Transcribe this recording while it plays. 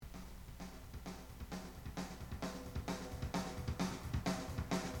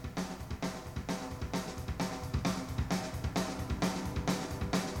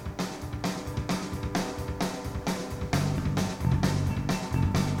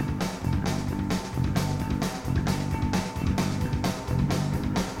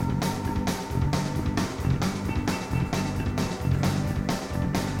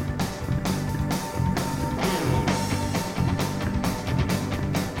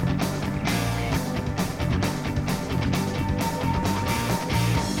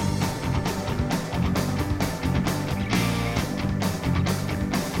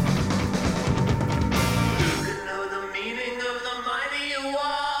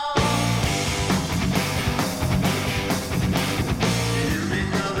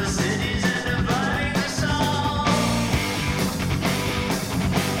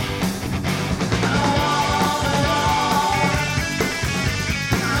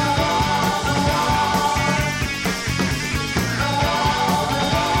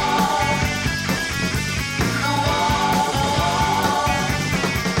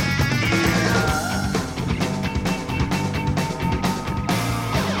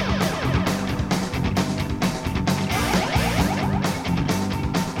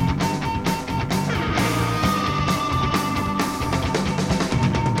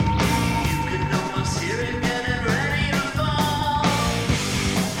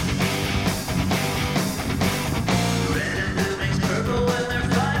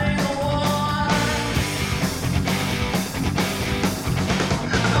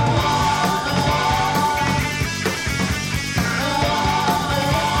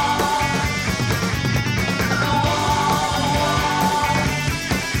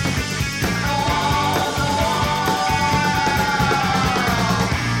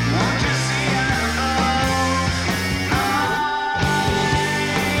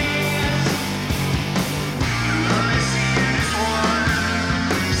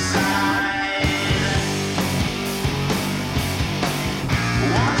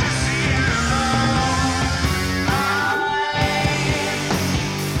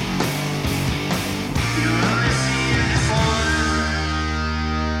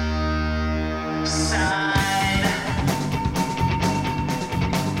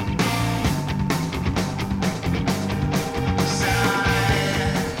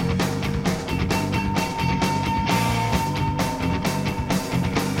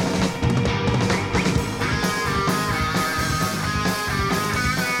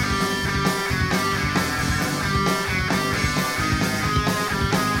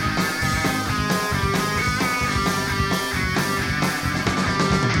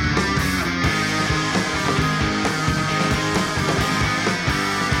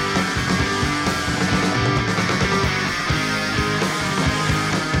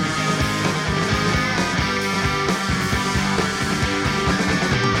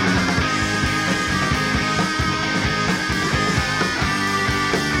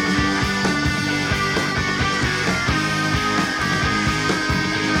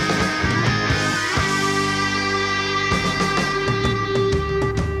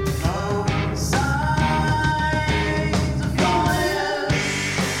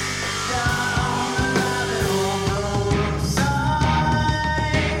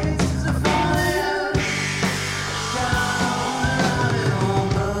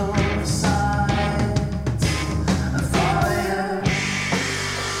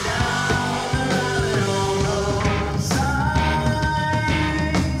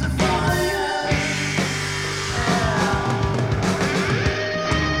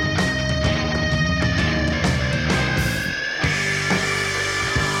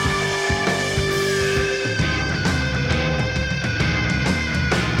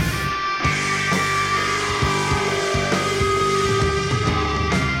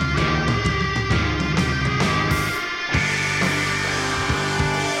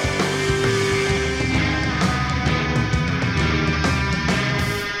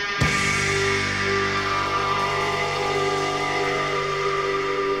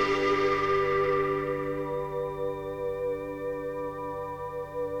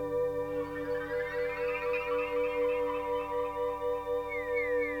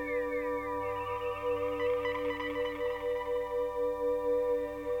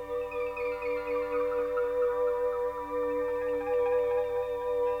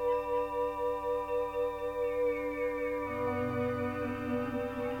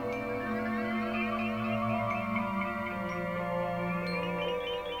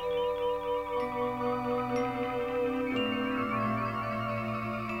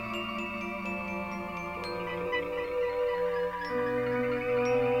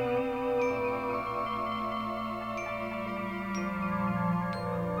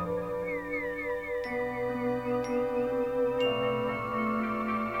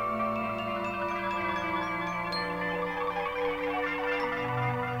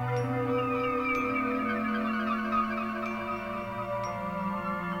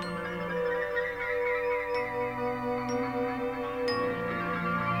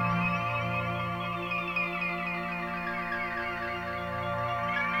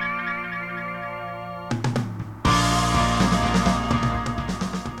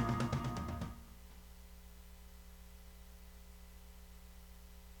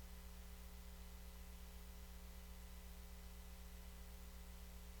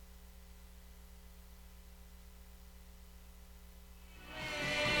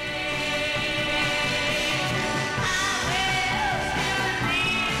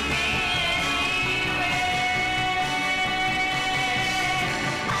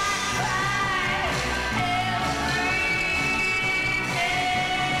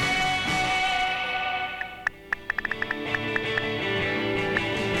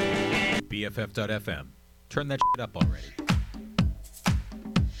BFF.FM. Turn that shit up already.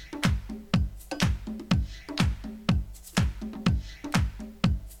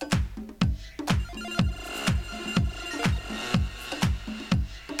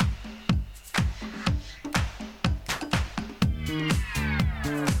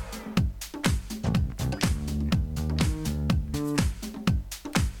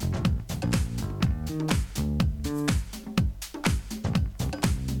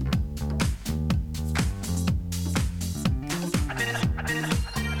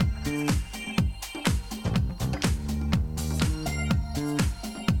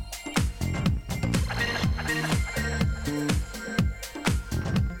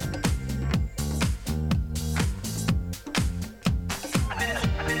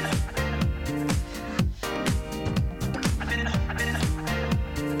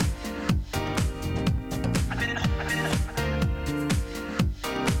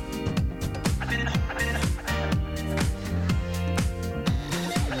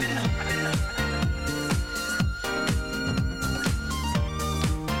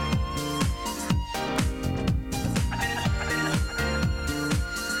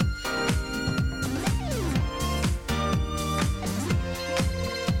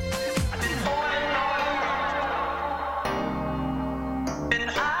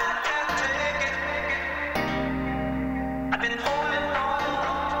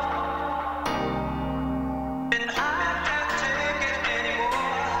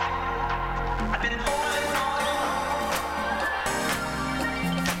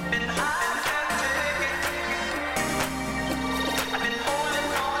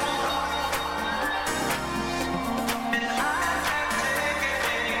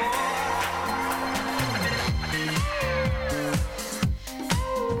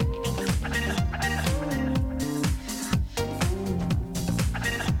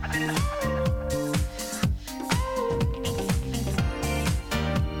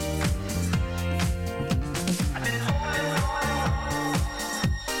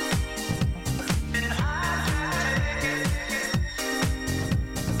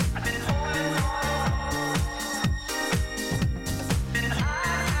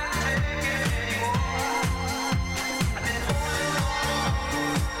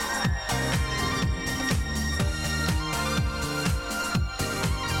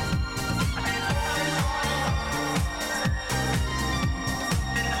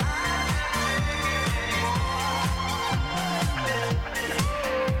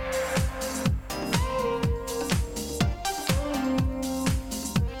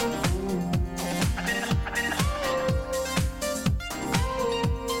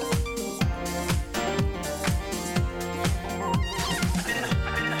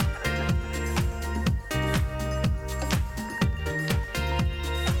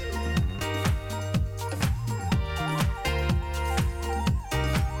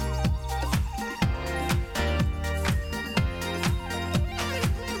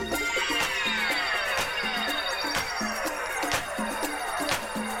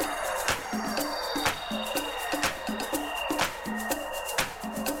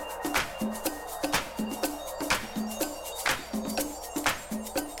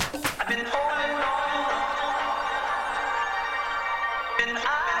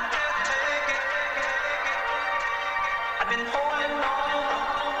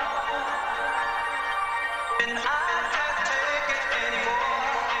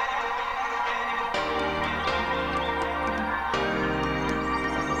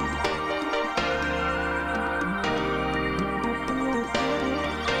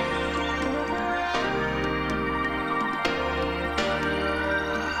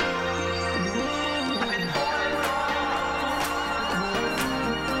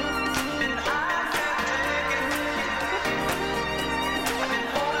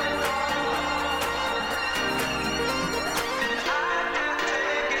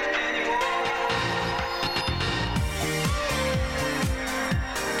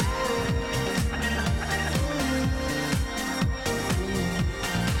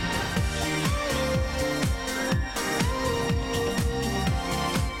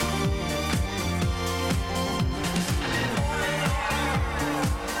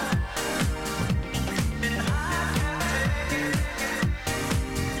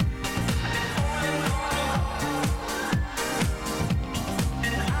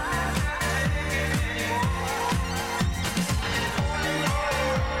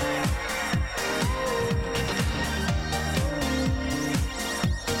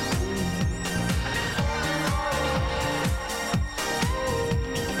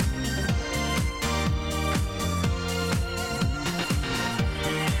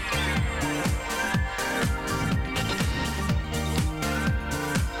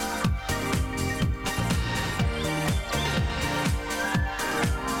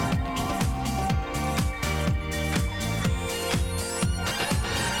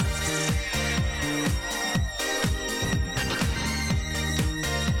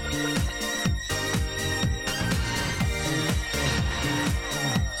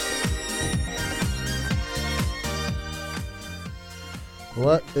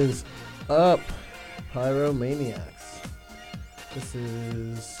 What is up, Pyromaniacs? This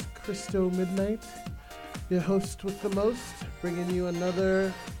is Christo Midnight, your host with the most, bringing you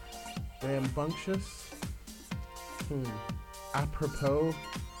another rambunctious, apropos,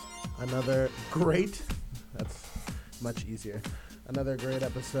 another great, that's much easier, another great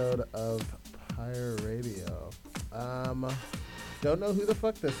episode of Pyre Radio. Don't know who the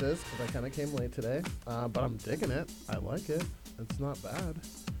fuck this is, because I kind of came late today, but I'm digging it. I like it. It's not bad.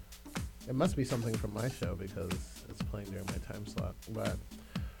 It must be something from my show because it's playing during my time slot, but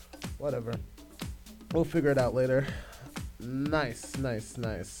whatever. We'll figure it out later. Nice.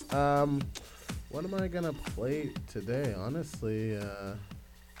 What am I gonna play today? Honestly,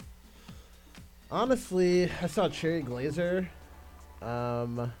 I saw Cherry Glazer.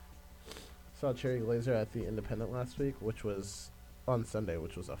 Saw Cherry Glazer at the Independent last week, which was on Sunday,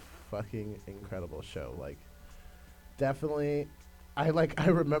 which was a fucking incredible show. Like, definitely, I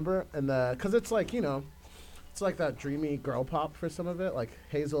remember, and cause it's like, you know, it's like that dreamy girl pop for some of it, like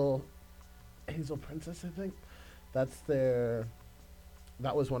Hazel Princess, I think. That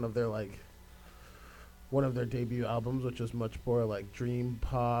was one of their debut albums, which was much more like dream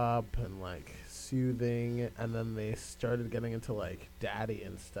pop and like soothing, and then they started getting into like Daddy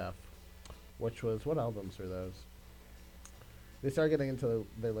and stuff, which was, what albums were those? They started getting into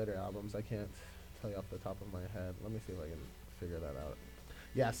their later albums. I can't tell you off the top of my head. Let me see if I can figure that out.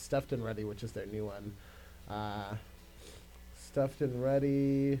 Yeah, Stuffed and Ready, which is their new one. Stuffed and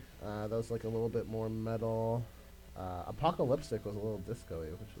Ready, that was like a little bit more metal. Apocalyptic was a little disco-y,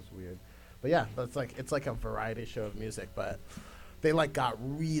 which was weird. But yeah, it's like a variety show of music, but they like got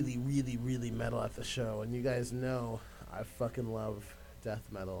really, really, really metal at the show. And you guys know I fucking love death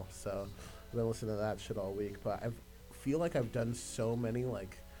metal, so I've been listening to that shit all week. But I feel like I've done so many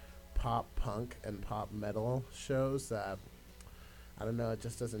like pop punk and pop metal shows that I don't know, it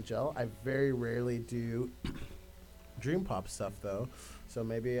just doesn't gel. I very rarely do dream pop stuff though, so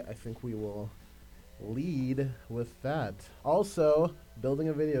maybe I think we will lead with that. Also, building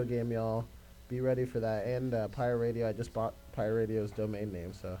a video game, y'all. Be ready for that. And Pyre Radio, I just bought Pyre Radio's domain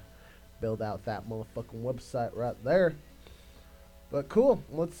name, so build out that motherfucking website right there. But cool,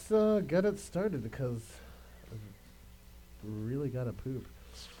 let's get it started because I really gotta poop.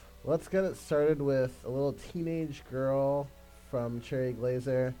 Let's get it started with a little Teenage Girl from Cherry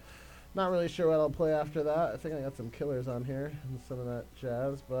Glazer. Not really sure what I'll play after that. I think I got some killers on here and some of that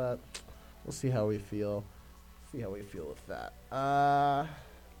jazz, but we'll see how we feel. With that.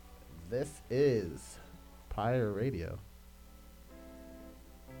 This is Pyre Radio.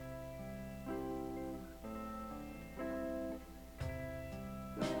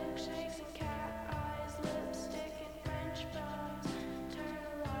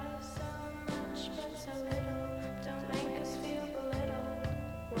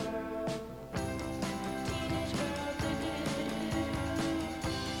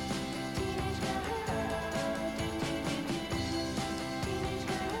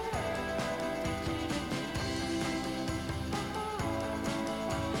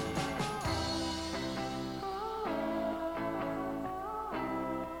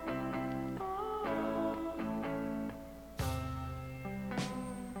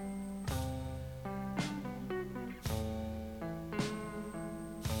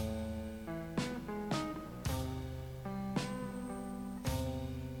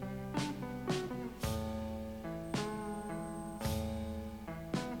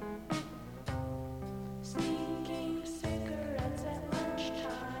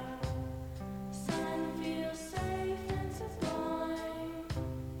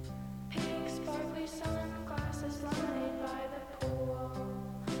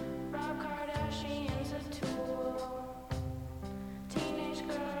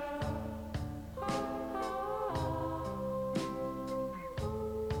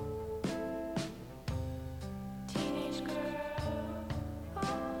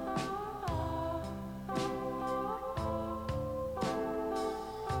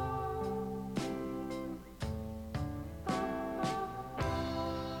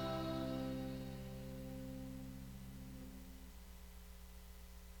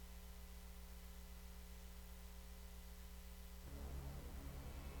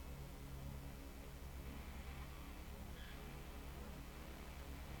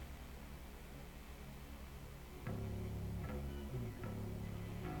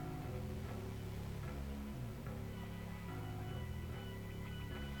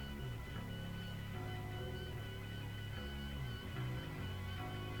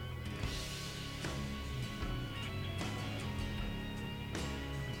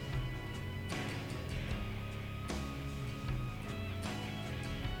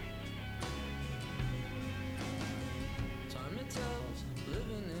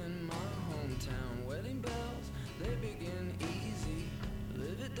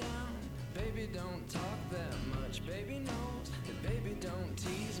 don't talk that much. Baby knows that baby don't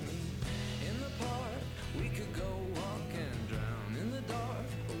tease me. In the park, we could go walk and drown in the dark,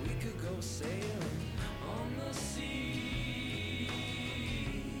 or we could go sailing on the sea.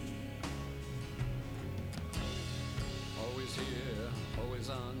 Always here, always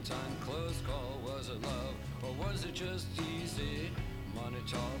on time. Close call, was it love or was it just easy? Money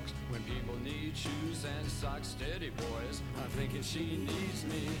talks when people need shoes and socks. Steady boys, I'm thinking she needs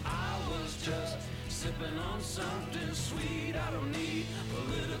me. I was just sipping on something sweet. I don't need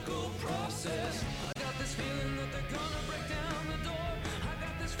political process. I got this feeling that they're gonna break down the door. I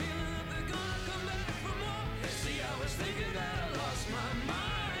got this feeling that they're gonna come back for more. See, I was thinking that I lost my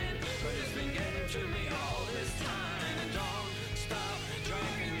mind, but it's been getting to me all this time. And don't stop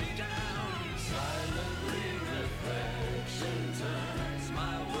dragging me down. Silently reflection turns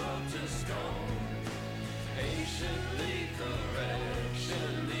my world to stone. Patiently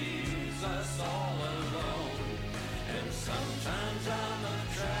correction leaves us all alone. And sometimes I'm a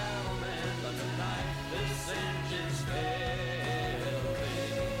travel man, but tonight this engine's failing.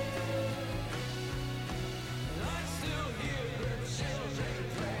 And I still hear the children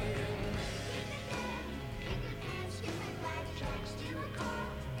playing.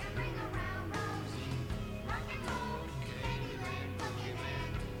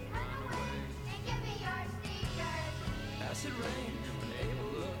 Acid rain, when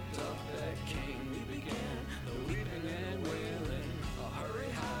Abel looked up at Cain, we began the weeping and wailing. A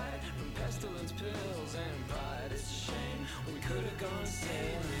hurry hide from pestilence, pills, and pride. It's a shame we could have gone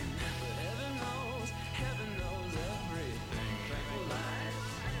sailing, but heaven knows everything. Tranquilize.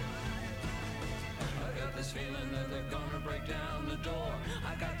 I got this feeling that they're gonna break down the door.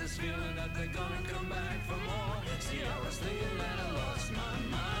 I got this feeling that they're gonna come back for more. See, I was thinking that I lost my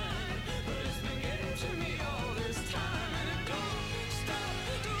mind, but it's been getting to me all this time.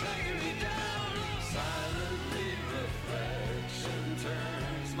 Dragging me down. Silently reflection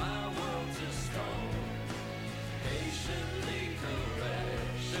turns my world to stone. Patiently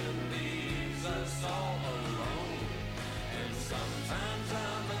correction leaves us all alone. And sometimes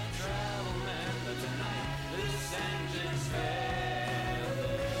I'm a travel man, but tonight this engine's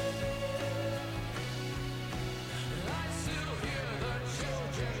failing. I still hear the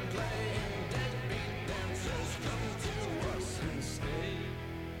children playing. Deadbeat dancers come to us and stay.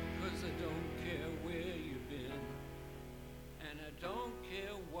 'Cause I don't care where you've been, and I don't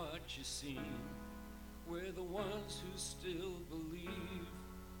care what you've seen. We're the ones who still believe,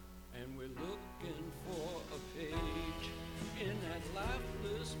 and we're looking for a page in that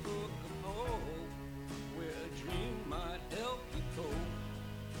lifeless book of hope, where a dream might help you cope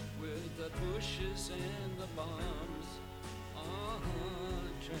with the bushes and the bombs.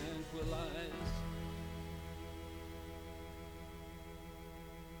 Tranquilize.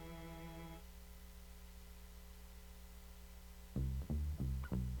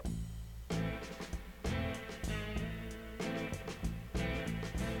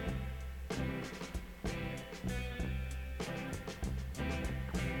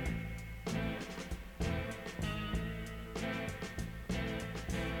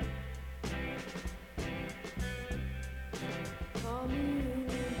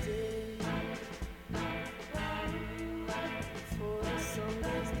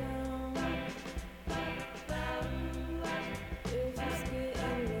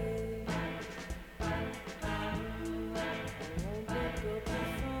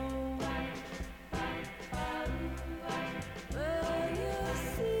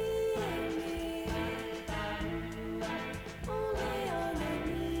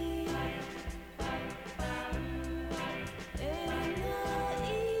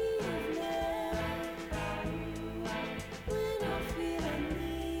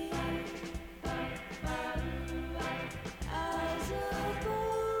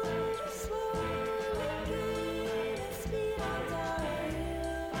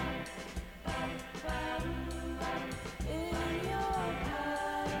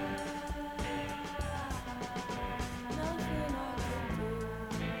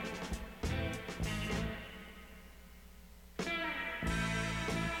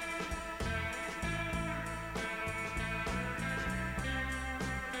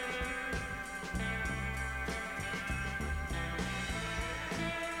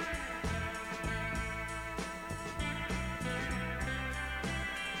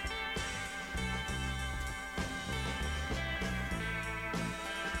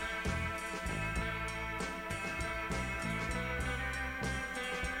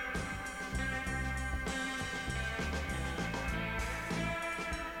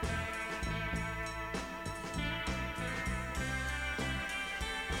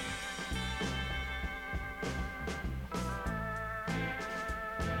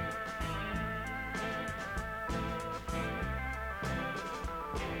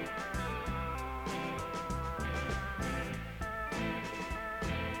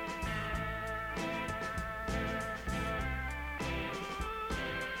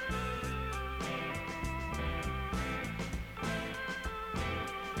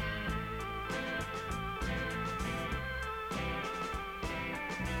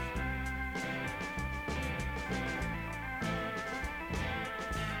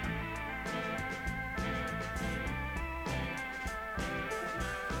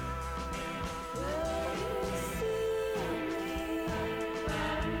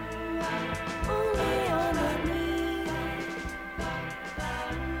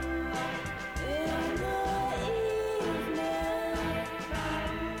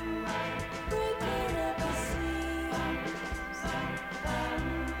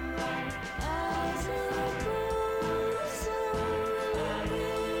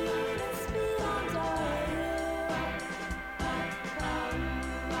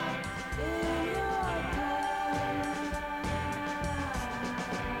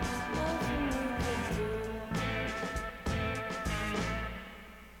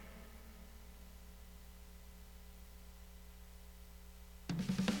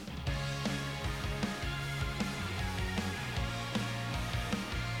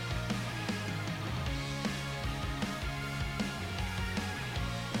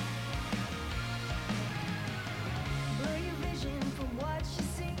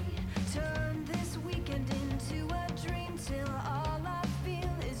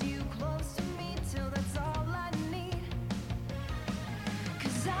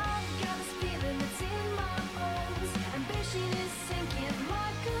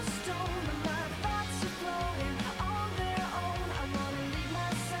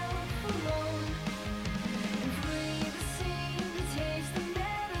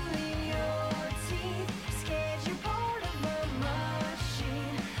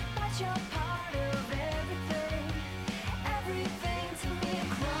 you're part of everything. Everything to me,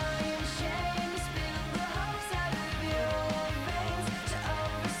 crying shame. Spill the hopes out of your veins to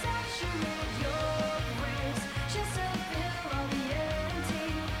oversaturate your brains, just to fill all the empty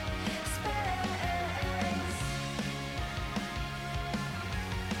space.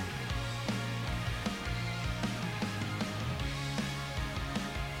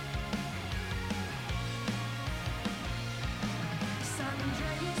 San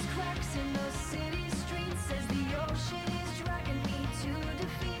Andreas cracks in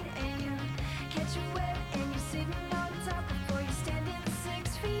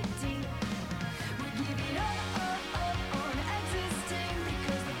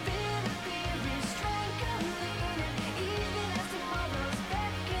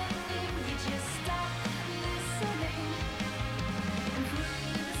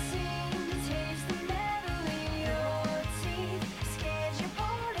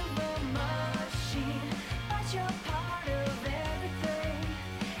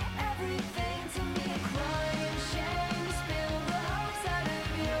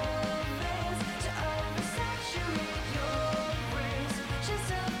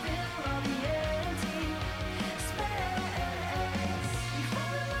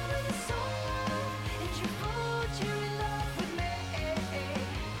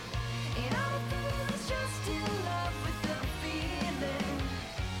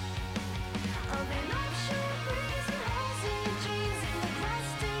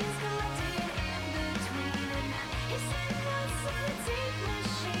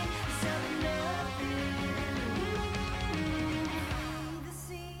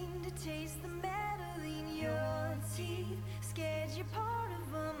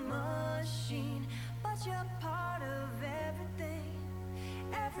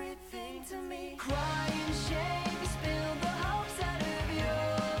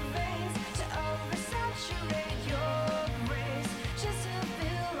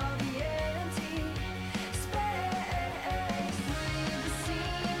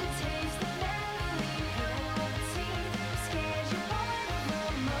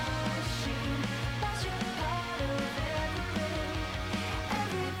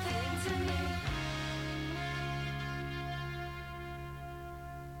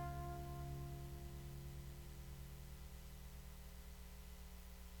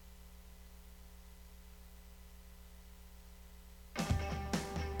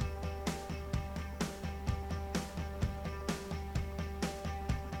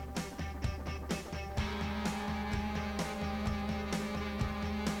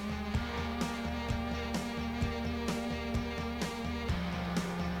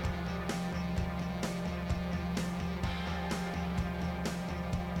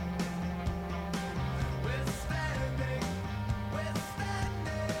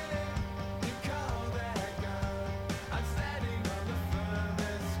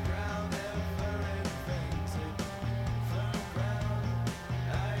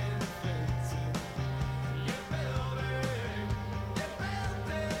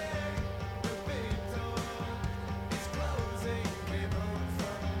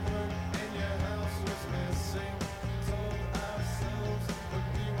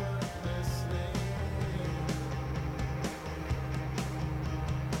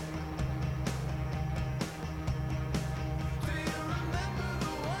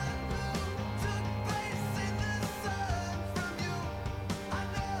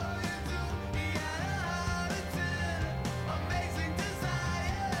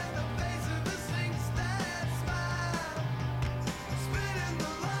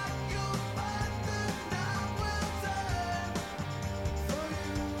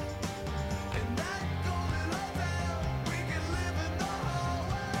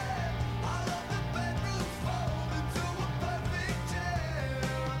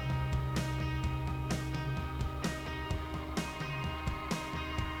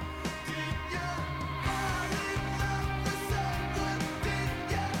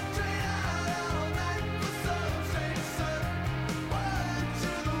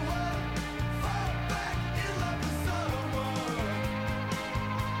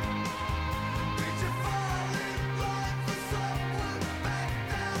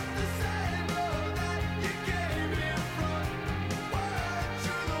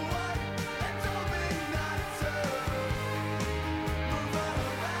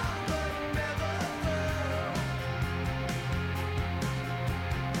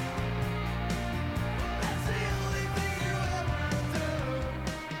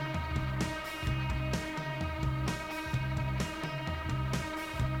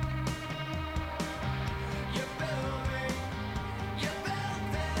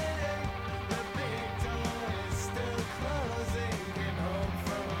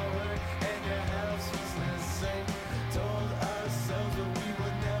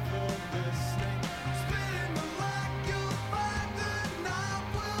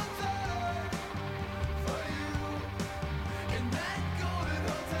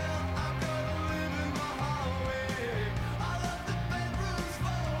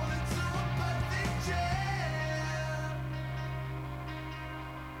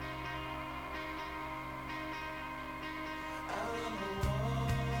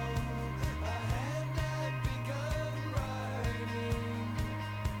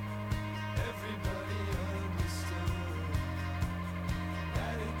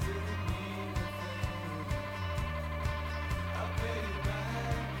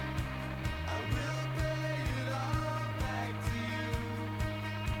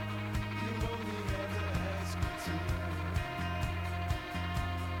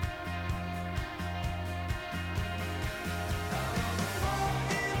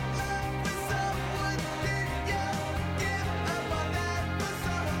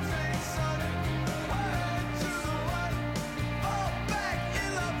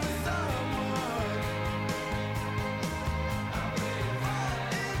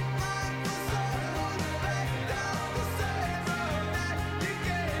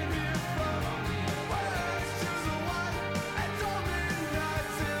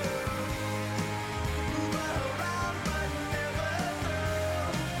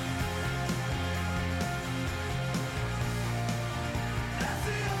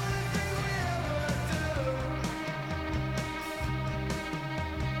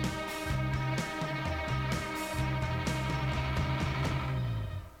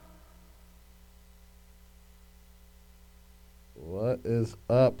What is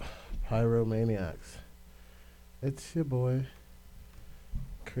up, Pyromaniacs? It's your boy,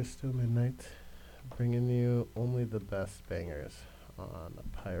 Christo Midnight, bringing you only the best bangers on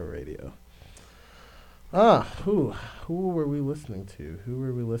Pyro Radio. Who were we listening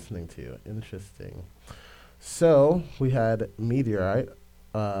to? Interesting. So, we had Meteorite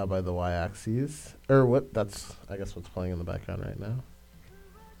by the Y-Axis. That's, I guess, what's playing in the background right now.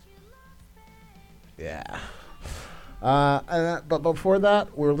 Yeah. But before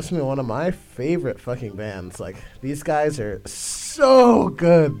that, we were listening to one of my favorite fucking bands. Like, these guys are so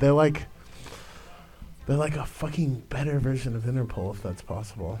good. They're like a fucking better version of Interpol, if that's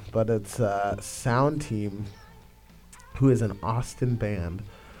possible. But it's Sound Team, who is an Austin band.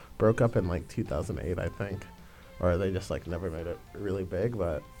 Broke up in like 2008, I think. Or they just like never made it really big.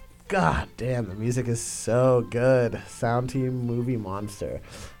 But god damn, the music is so good. Sound Team Movie Monster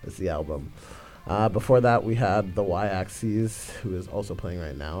is the album. Before that, we had the Y-Axis, who is also playing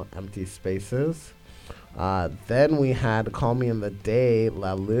right now, Empty Spaces. Then we had Call Me in the Day,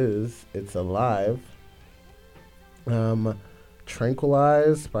 La Luz, It's Alive.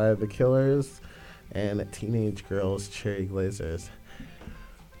 Tranquilized by The Killers, and Teenage Girls, Cherry Glazers.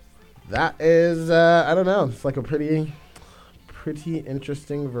 That is, I don't know, it's like a pretty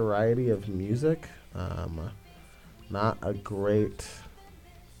interesting variety of music. Not a great,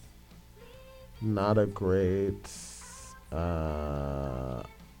 I'm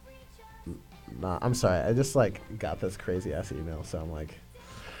sorry, I just like got this crazy ass email, so I'm like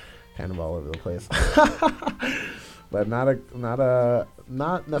kind of all over the place. But not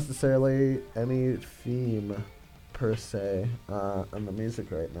necessarily any theme per se in the music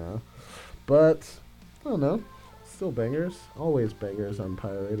right now. But I don't know, still bangers, always bangers on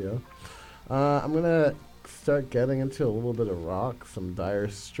Pyro Radio. I'm gonna start getting into a little bit of rock, some Dire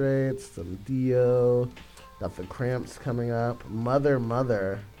Straits, some Dio, got the Cramps coming up, Mother,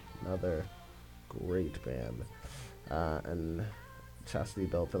 another great band, and Chastity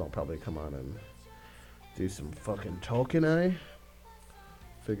Belton will probably come on and do some fucking talking,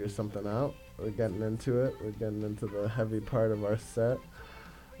 figure something out. We're getting into it. We're getting into the heavy part of our set.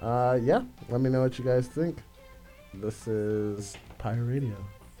 Yeah, let me know what you guys think. This is Pyro Radio.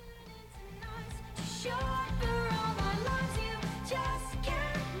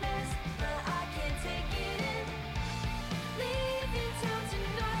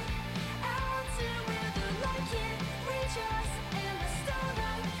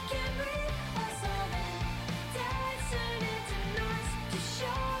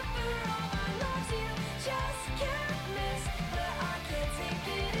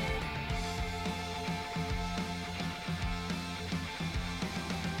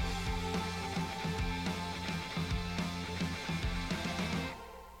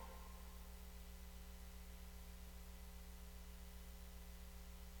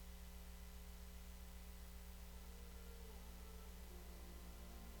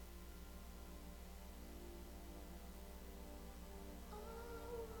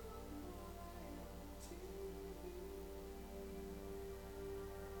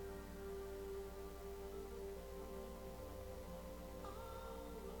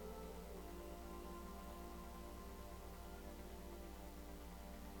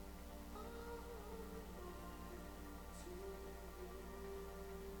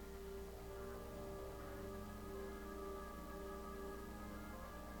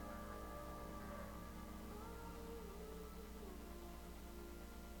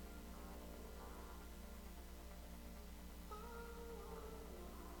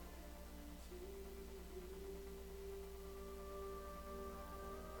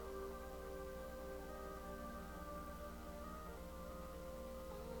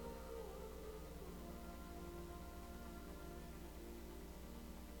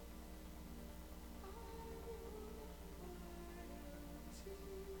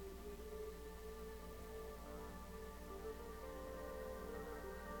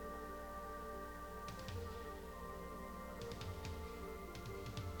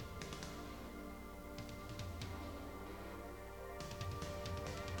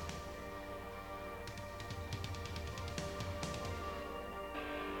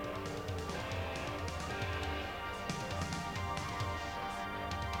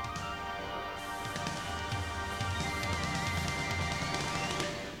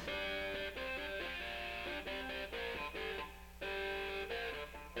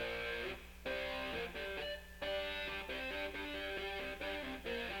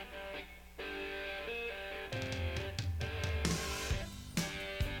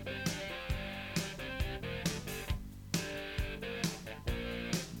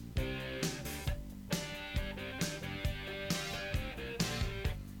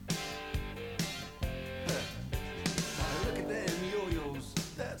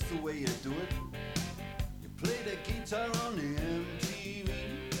 the way you do it. You play the guitar on the MTV.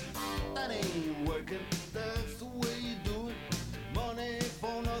 That ain't working, that's the way you do it. Money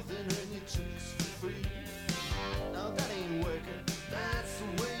for nothing and your chicks for free. Now that ain't working, that's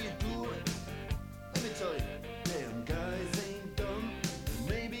the way you do it. Let me tell you, damn guys ain't dumb.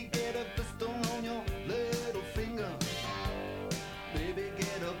 Maybe get a blister on your little finger. Maybe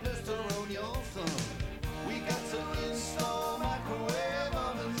get a blister on your thumb. We got to install microwave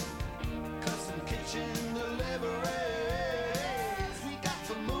ovens, custom kitchen deliveries. We got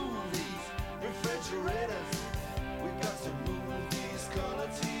to move these refrigerators. We got to move these color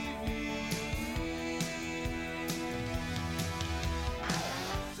TVs.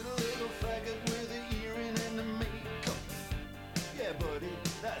 To the little faggot with the earring and the makeup. Yeah, buddy,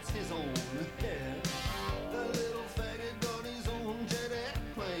 that's his own hair. The little faggot got his own jet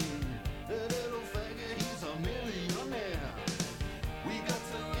airplane. The little faggot, he's a millionaire. We got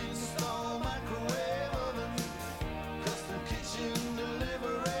to install microwave oven, custom kitchen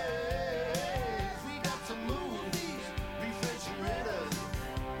deliveries. We got to move these refrigerators.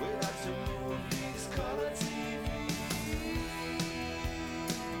 We got to move these color TVs.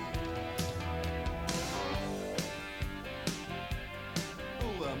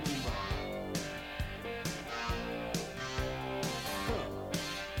 Move on, move on. Huh.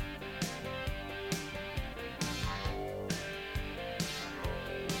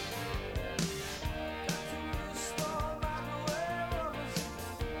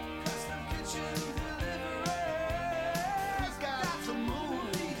 We've got to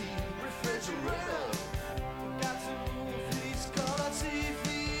move these refrigerators. We've got to move these color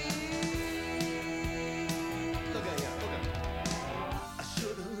TVs. Look at ya, look at ya. I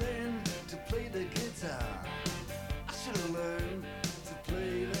should have learned to play the guitar. I should have learned to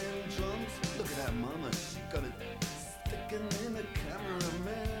play them drums. Look at that mama, she got it sticking in the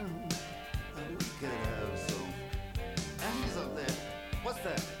cameraman. And we could have some. And he's up there. What's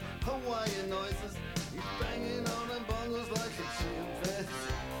that? Hawaiian noises. He's banging on the bongos like a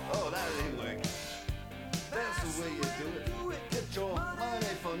chimpanzee. Oh, that ain't working. That's the way you do it. Get your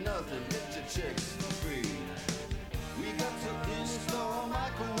money for nothing. Get your chicks for free. We got to install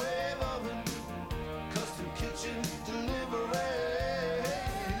microwave oven, custom kitchen deliveries.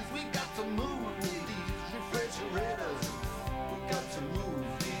 We got to move these refrigerators. We got to move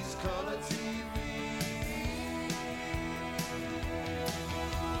these color TVs.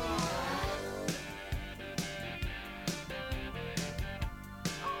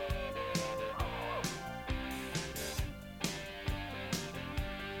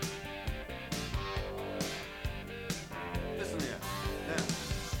 Listen here. Now,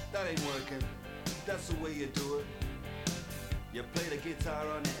 that ain't working. That's the way you do it. You play the guitar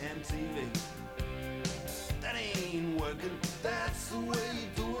on the MTV. That ain't working. That's the way you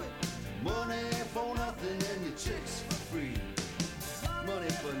do it. Money for nothing and your chicks for free. Money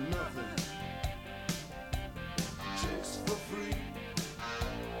for nothing. Chicks for free.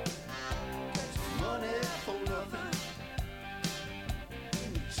 Money for nothing.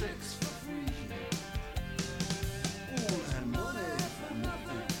 And your chicks for free. Ooh, and money for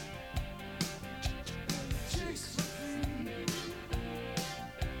nothing. Chicks for free.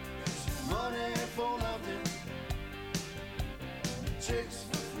 Money for nothing. Chicks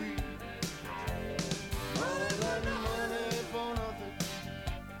for free. Money for nothing.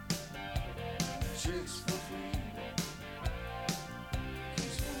 Chicks for free.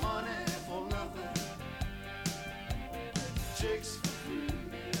 Money for nothing.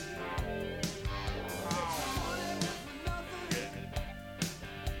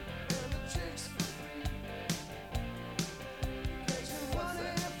 Chicks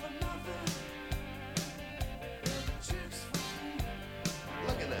for free.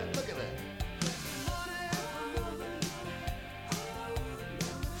 Look at that, look at that.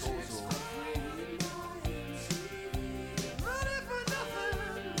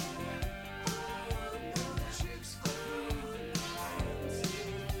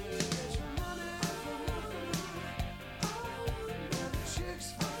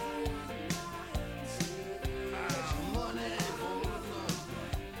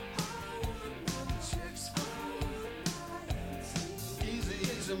 Easy,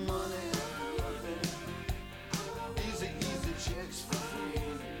 easy money. Easy, easy chicks for free.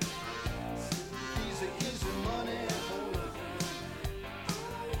 Easy, easy money.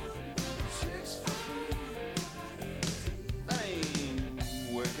 Chicks for free. That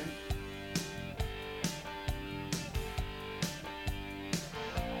ain't working.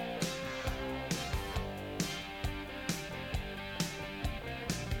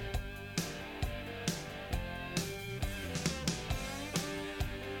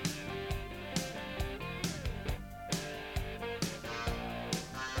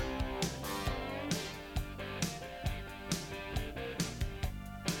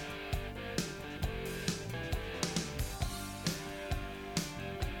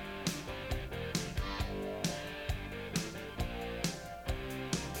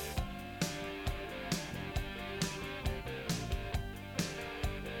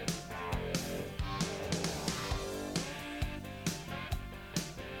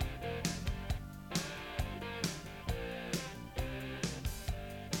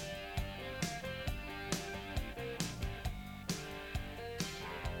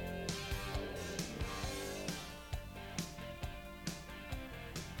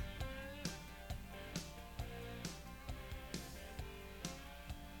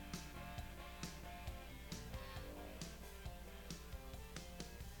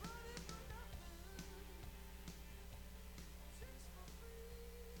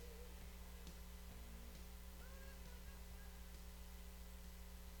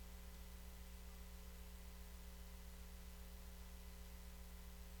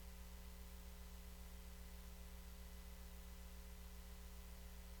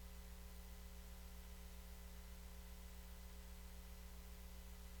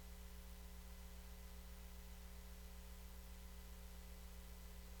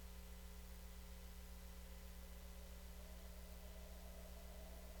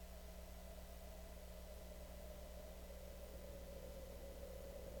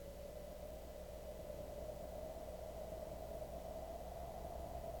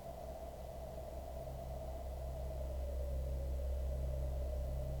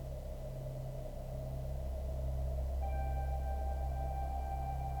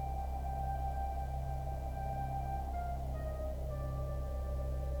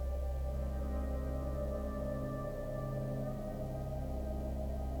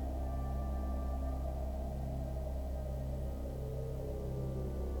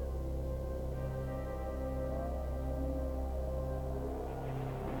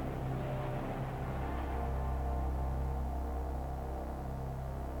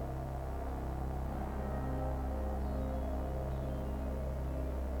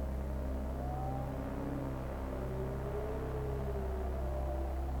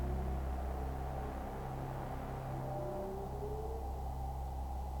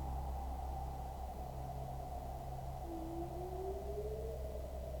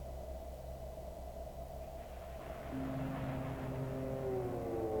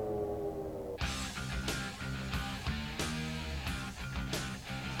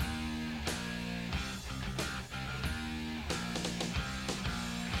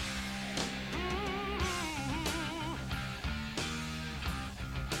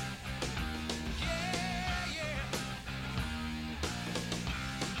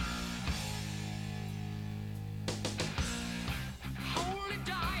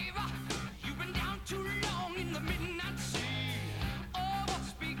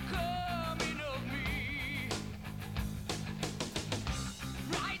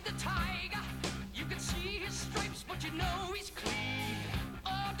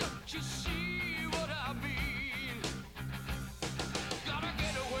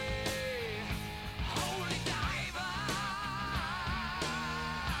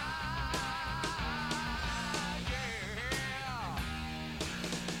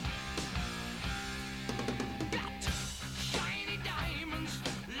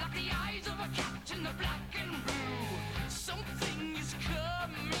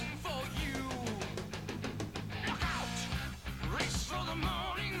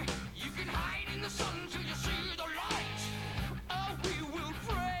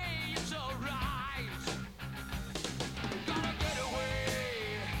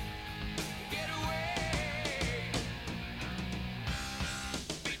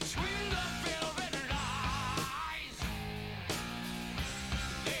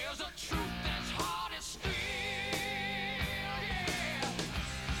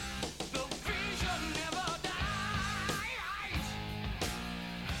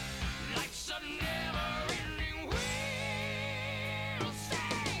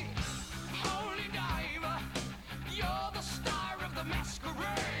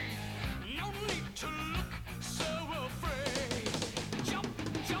 parade. No need to look so afraid. Jump,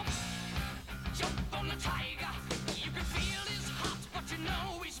 jump, jump on the tiger. You can feel his heart, but you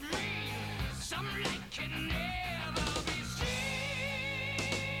know he's mean. Some light can never be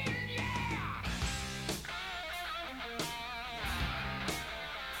seen. Yeah.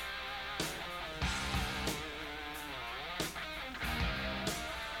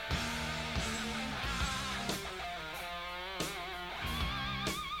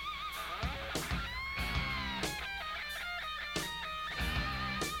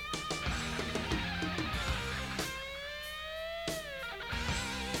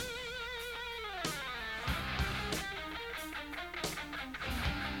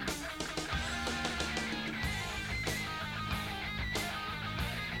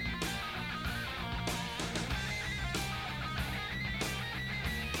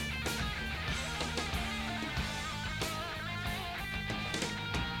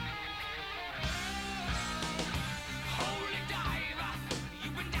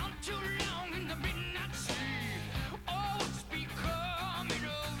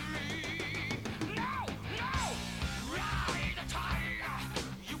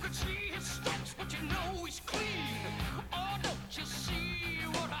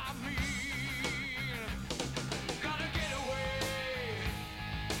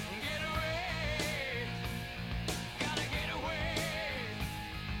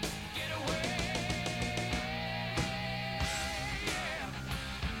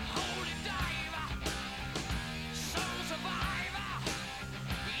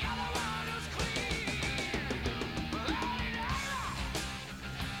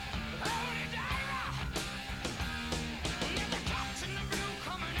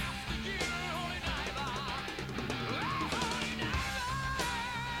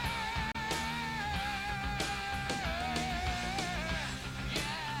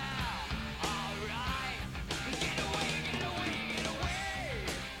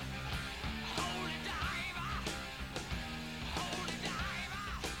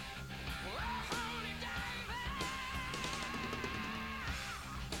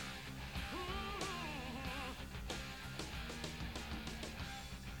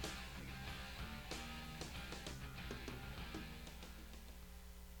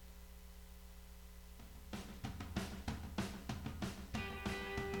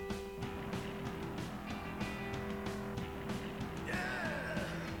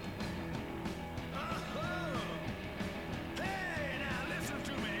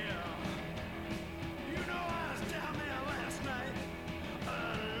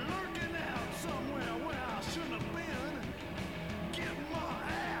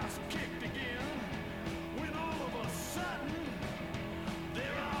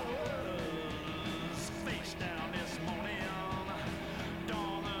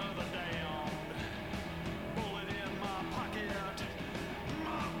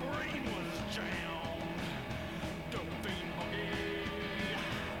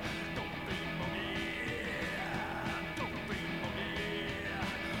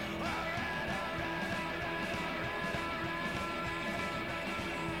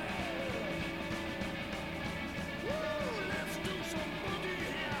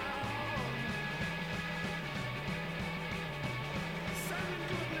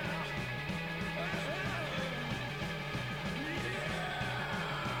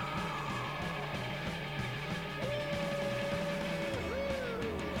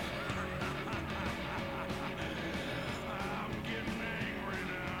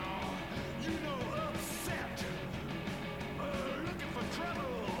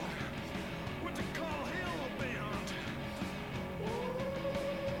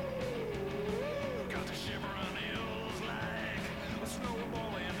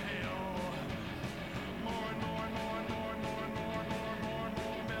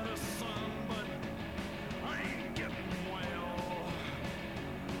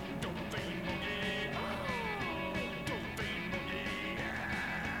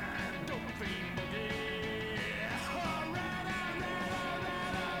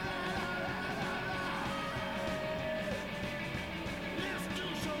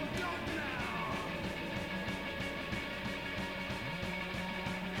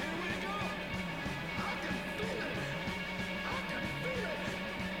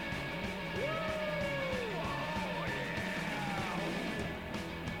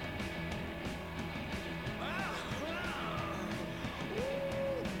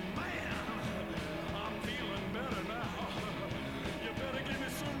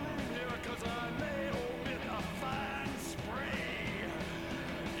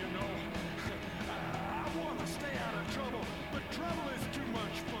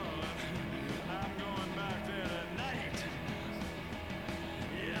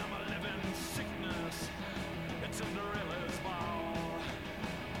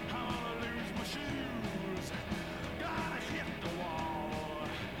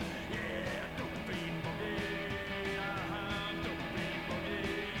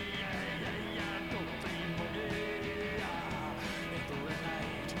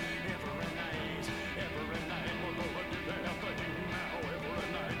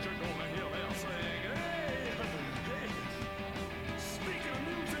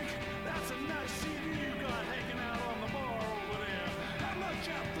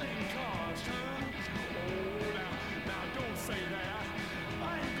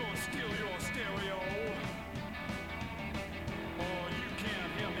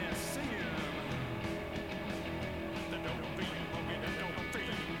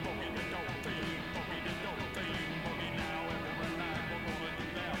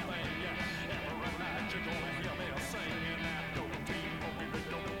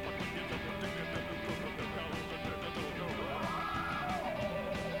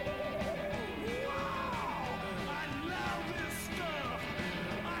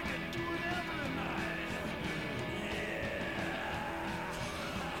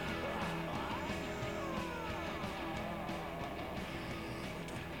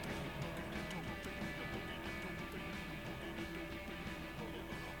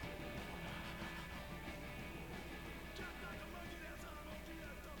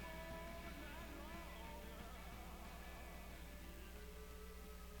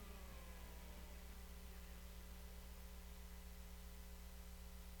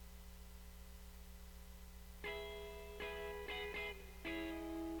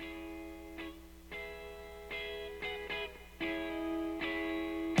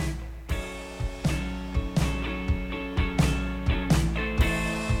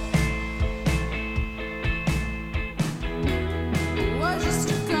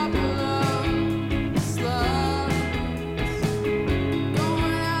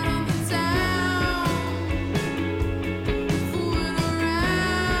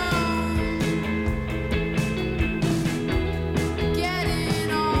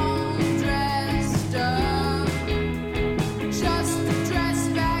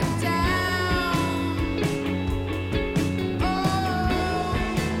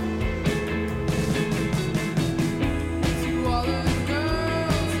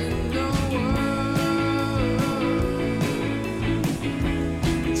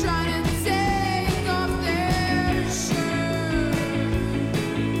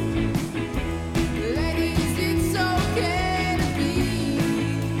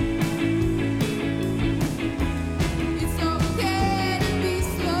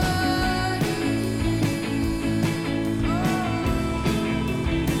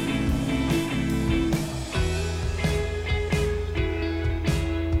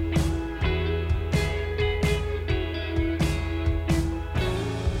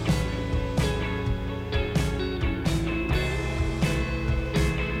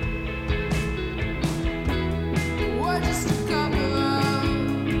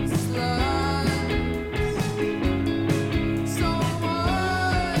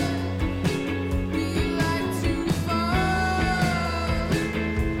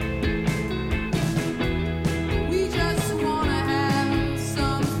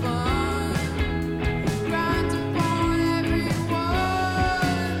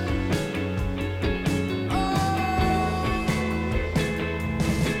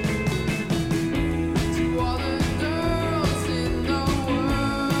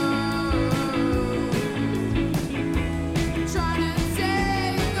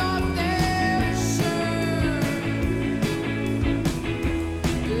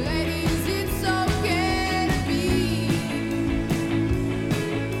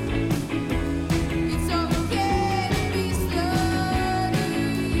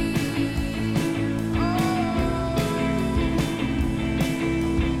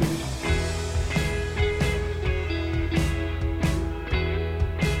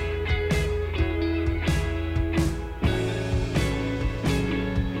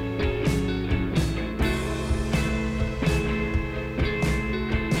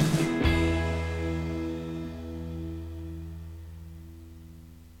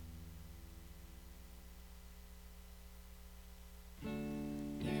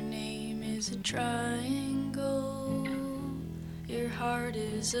 triangle, your heart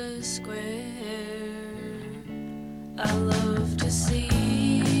is a square. I love to see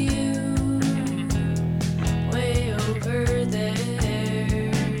you way over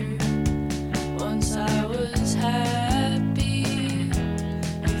there. Once I was happy,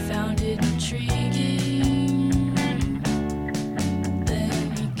 you found it intriguing.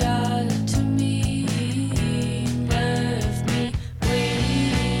 Then you got to me, left me waiting.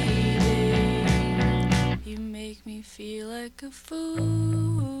 You make me feel like a fool,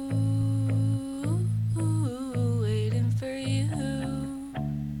 waiting for you.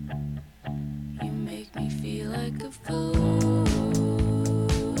 You make me feel like a fool,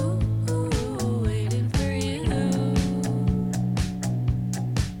 waiting for you.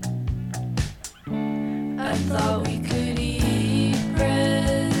 I thought we could eat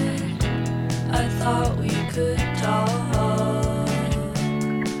bread, I thought we could talk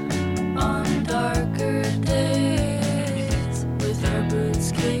on darker days with our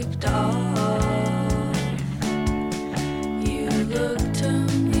boots kicked off. You look to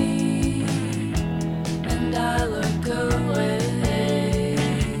me and I look away,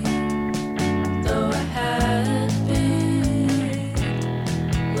 though I had been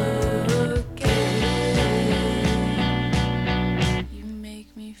looking. You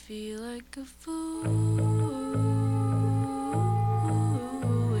make me feel like a fool,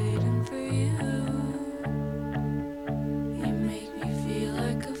 waiting for you. You make me feel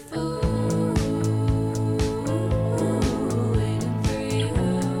like a fool, waiting for you.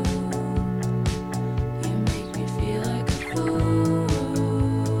 You make me feel like a fool,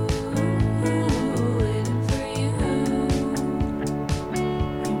 waiting for you. You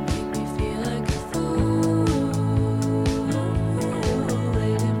make me feel like a fool,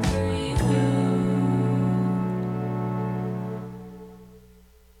 waiting for you.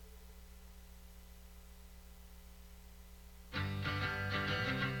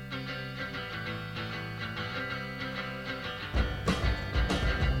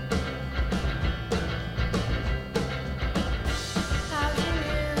 How'd you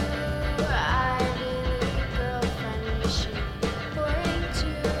know I'd be the girlfriend machine? Pouring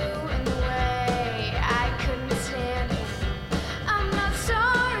two in the way I couldn't stand him. I'm not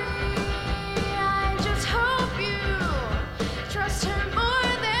sorry, I just hope you trust her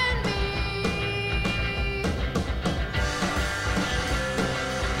more than me.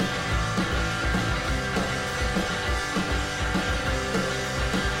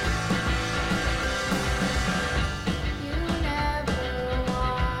 You never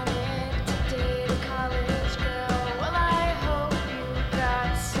wanted to date a college girl. Well, I hope you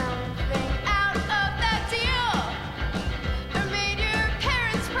got something out of that deal, or made your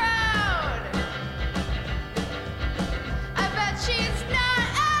parents proud. I bet she's not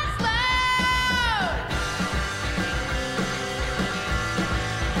as loud.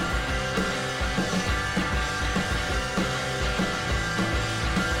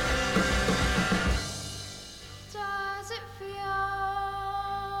 Does it feel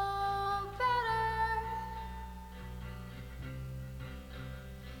better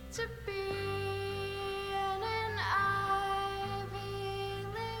to be in an Ivy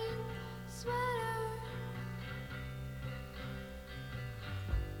League sweater?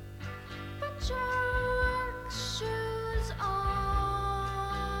 Put your shoes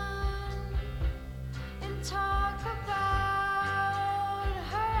on and talk about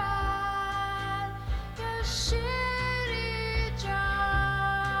her at your shitty job.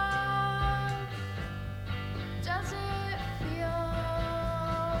 Does it feel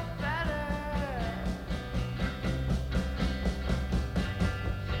better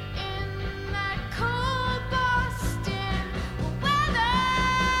in that cold Boston weather?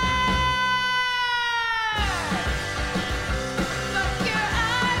 Fuck your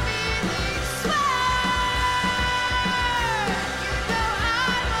Ivy League sweater. You know I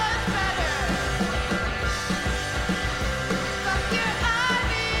was better. Fuck your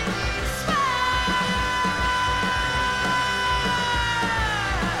Ivy League sweater.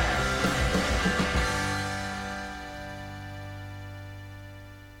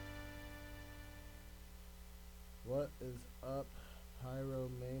 What is up,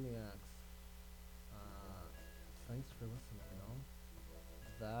 Pyromaniacs? Thanks for listening, y'all.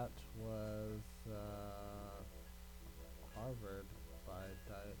 That was Harvard by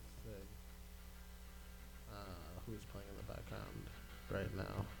Diet Sig. Who's playing in the background right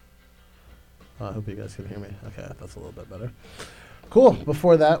now? I hope you guys can hear me. Okay, that's a little bit better. Cool.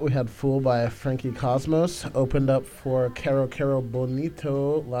 Before that, we had Fool by Frankie Cosmos. Opened up for Caro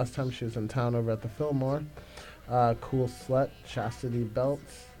Bonito last time she was in town over at the Fillmore. Cool Slut, Chastity Belt,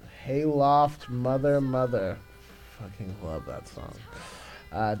 Hayloft, Mother, Mother. Fucking love that song.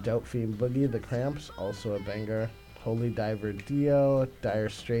 Dope Fiend Boogie, The Cramps, also a banger. Holy Diver Dio, Dire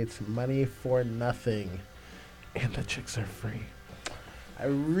Straits, Money for Nothing. And the Chicks Are Free. I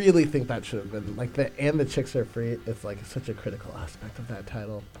really think that should have been, like, and the Chicks Are Free. It's, like, such a critical aspect of that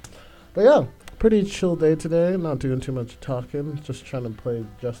title. But yeah, pretty chill day today. Not doing too much talking. Just trying to play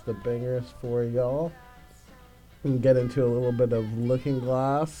just the bangers for y'all. And get into a little bit of Looking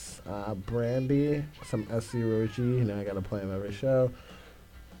Glass, Brandy, some SC Roji. You know, I got to play him every show.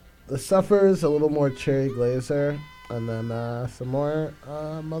 The Suffers, a little more Cherry Glazer. And then some more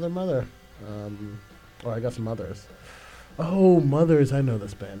Mother Mother. Or I guess Mothers. Oh, Mothers. I know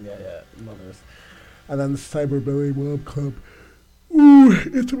this band. Yeah, Mothers. And then Cyberbilly Mob Club. Ooh,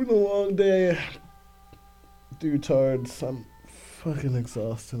 it's been a long day. Dutards. I'm fucking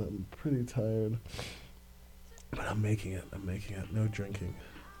exhausted. I'm pretty tired. But I'm making it. No drinking.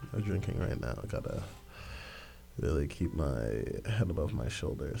 No drinking right now. I gotta really keep my head above my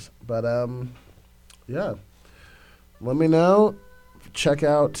shoulders. But, yeah. Let me know. Check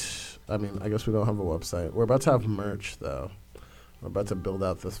out, I guess we don't have a website. We're about to have merch, though. We're about to build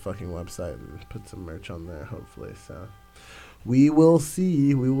out this fucking website and put some merch on there, hopefully. So we will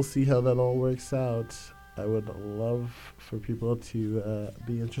see. We will see how that all works out. I would love for people to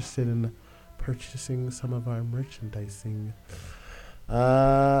be interested in purchasing some of our merchandising.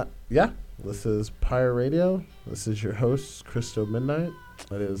 Yeah, this is Pyre Radio. This is your host, Christo Midnight.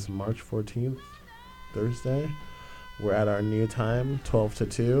 It is March 14th, Thursday. We're at our new time, 12 to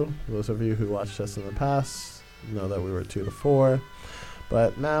 2. Those of you who watched us in the past know that we were 2 to 4.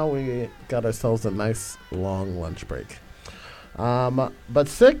 But now we got ourselves a nice long lunch break. But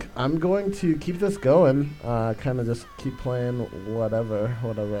sick, I'm going to keep this going. Kind of just keep playing whatever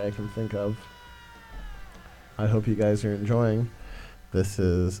I can think of. I hope you guys are enjoying. This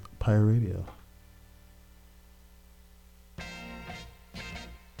is Pyre Radio.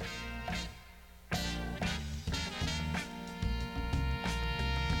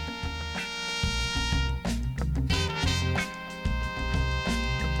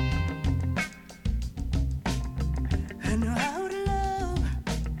 I know how to love,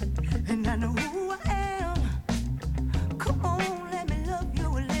 and I know who I am. Come on, let me love you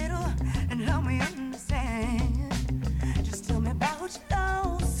a little, and help me understand. Just tell me about your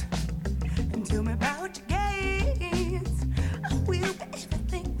loss, and tell me about your gains. I will be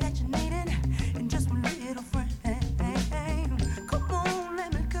everything that you needed, and just one little friend. Come on,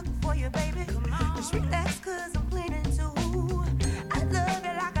 let me cook for you, baby. Just relax, 'cause I'm cleaning too. I love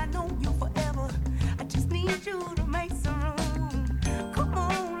you like I know you forever. I just need you to make some room. Come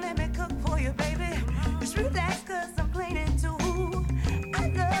on, let me cook for you, baby. Just relax, 'cause I'm cleaning too. I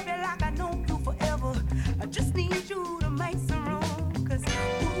love you like I know you forever. I just need you to make some room. 'Cause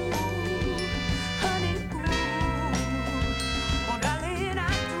ooh, honey, ooh, oh darling, I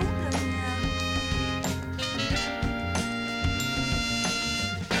do love you.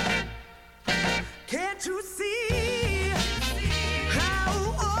 Can't you see how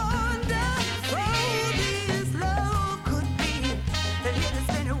wonderful this love could be? That it has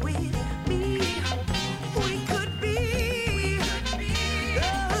been with me. We could be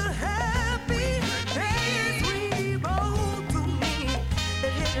the happiness we both to me.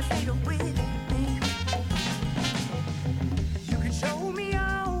 That it has been with me. You can show me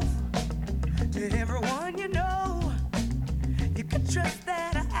off to everyone you know. You can trust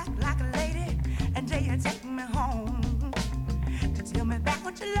that I act like a lady, and then you take me home to tell me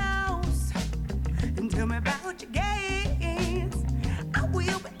about your loss and tell me about your gains. I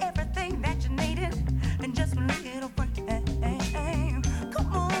will be everything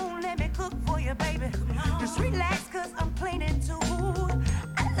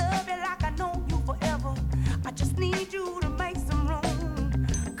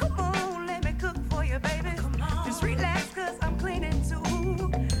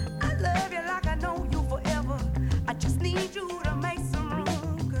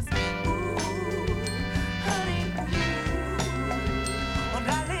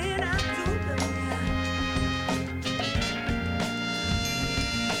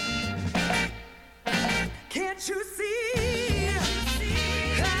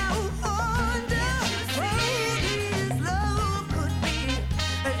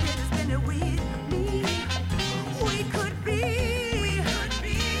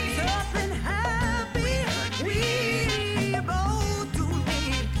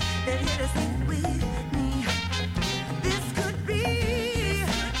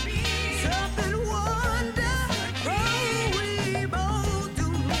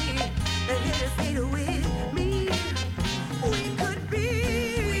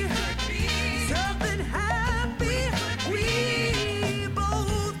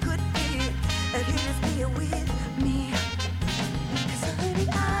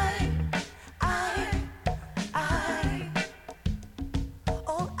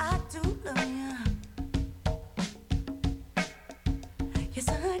Yes,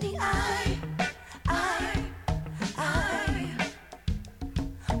 honey,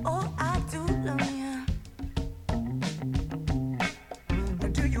 oh, I do love you.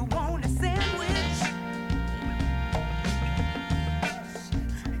 Do you want a sandwich?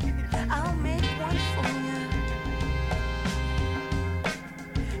 I'll make one for you.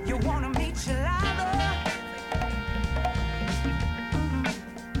 You wanna meet your lover?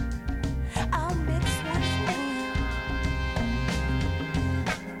 I'll mix one for you.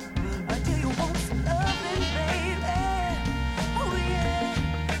 Do you want some loving, baby? Oh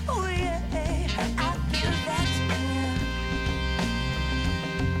yeah, I'll give that to you.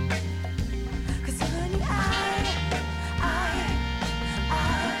 'Cause honey,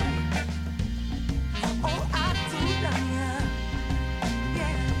 oh, I do love you.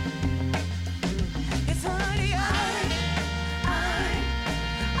 Yeah. It's honey,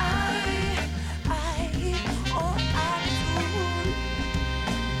 oh, I do.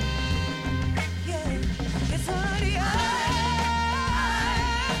 Yeah. It's honey,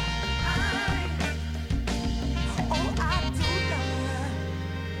 oh, I do love you.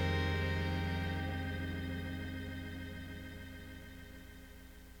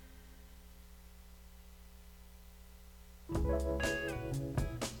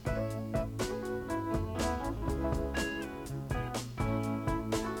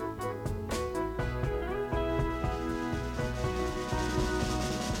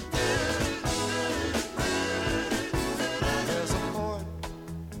 There's a port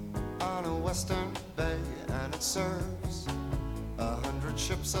on a western bay, and it serves 100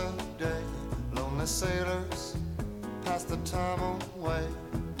 ships a day. Lonely sailors pass the time away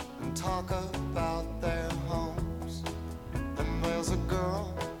and talk about their homes. And there's a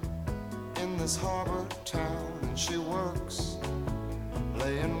girl in this harbor town, and she works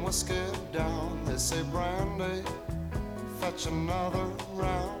laying whiskey down. They say, Brandy, fetch another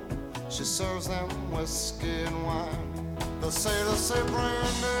round. She serves them whiskey and wine. The sailors say,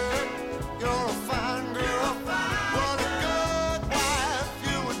 Brandy, you're a fine girl. What a good wife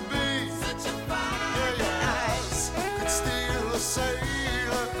you would be. Yeah, your eyes could steal a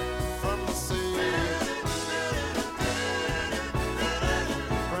sailor from the sea.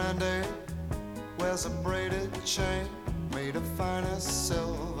 Brandy wears a braided chain made of finest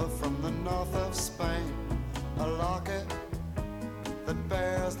silver from the north of Spain. A locket that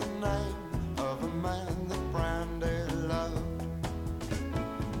bears the name of a man that Brandy loved.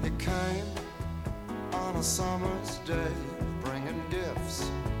 He came on a summer's day, bringing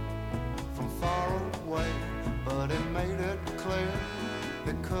gifts from far away, but he made it clear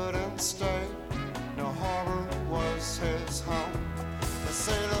he couldn't stay. No harbor was his home. The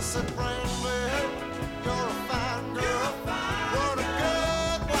sailor said, Brandy, you're a fine girl. What a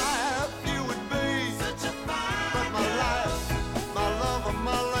good wife you would be. But my life, my love, and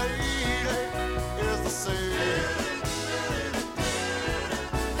my lady is the sea.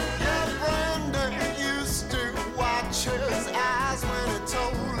 Yeah, Brandy used to watch his eyes when he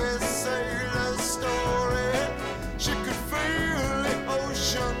told his sailor story. She could feel the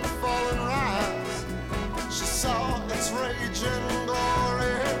ocean fall and rise. She saw its raging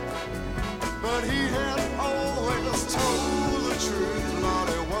glory. But he had always told the truth. Lord,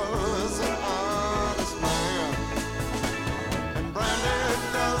 he was an honest man. And Brandy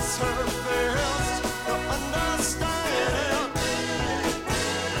does her best to understand.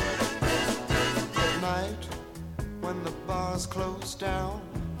 At night, when the bars close down,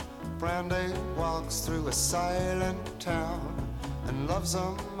 Brandy walks through a silent town and loves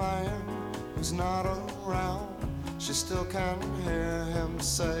a man who's not around. She still can hear him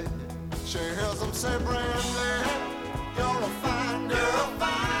say, she hears him say, Brandy, you're a fine girl.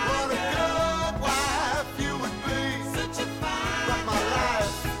 What a good wife you would be. But my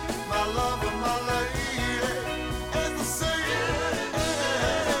life, my love, and my lady is the sea.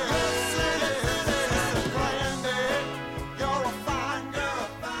 Brandy, you're a fine girl.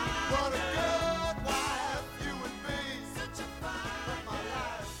 What a good wife you would be. But my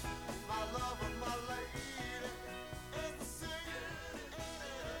life, my love, and my lady is the sea.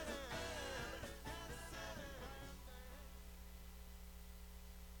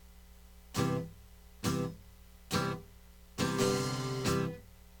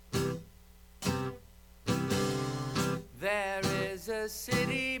 There is a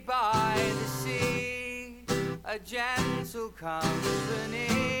city by the sea, a gentle company.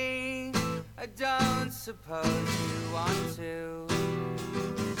 I don't suppose you want to.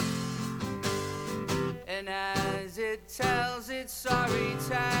 And as it tells its sorry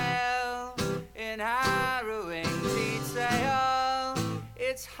tale in harrowing detail,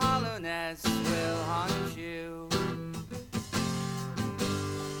 its hollowness will haunt you.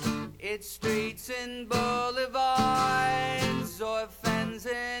 It's streets and boulevards, orphans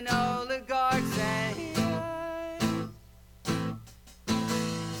and oligarchs, and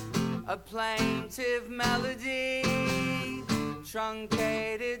a plaintive melody,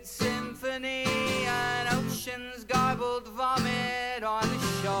 truncated symphony, an ocean's garbled vomit on the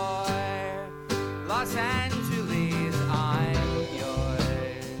shore. Los Angeles, I'm yours.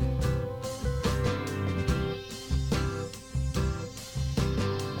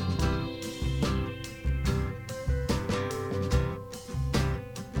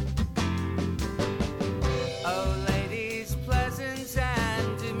 Oh, ladies pleasant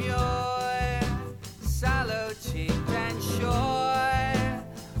and demure, sallow-cheeked and sure,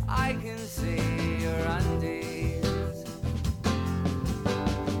 I can see your undies.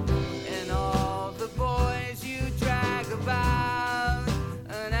 And all the boys you drag about,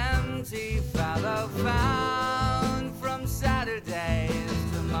 an empty fallow found from Saturdays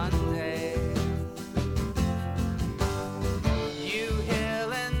to Mondays. You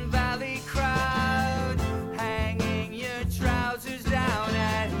hill and valley crowd, hanging your trousers down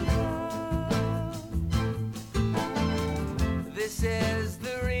at this is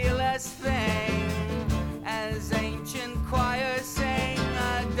the realest thing, as ancient choirs sing,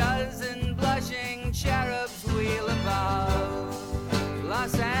 a dozen blushing cherubs wheel above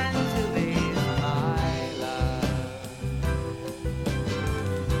Los Angeles, my love.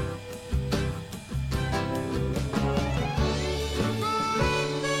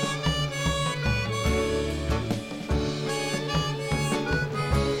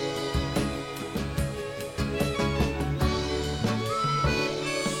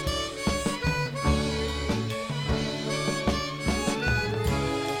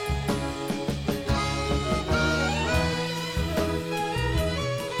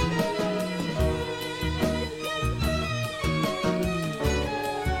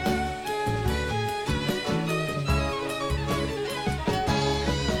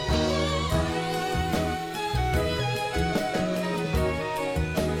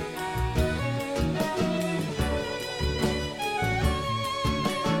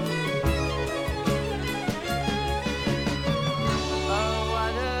 Oh,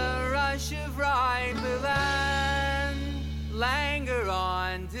 what a rush of ripe land, languor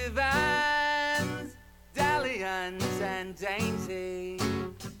on divans, dalliance and dainty.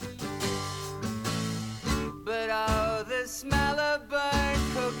 But oh, the smell of burnt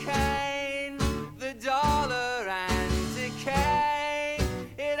cocaine, the dollar and decay,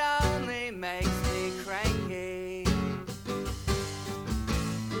 it only makes me cranky.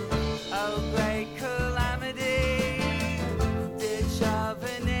 Oh, great calamity, ditch of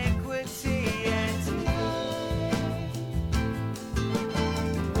iniquity, and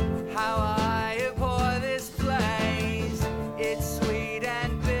how I abhor this place. Its sweet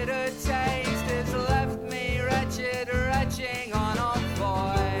and bitter taste has left me wretched, retching on all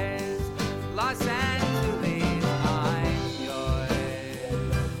fours. Los Angeles, I'm yours.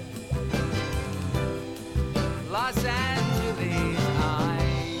 Los Angeles,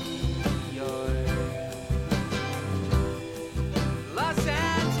 I'm yours.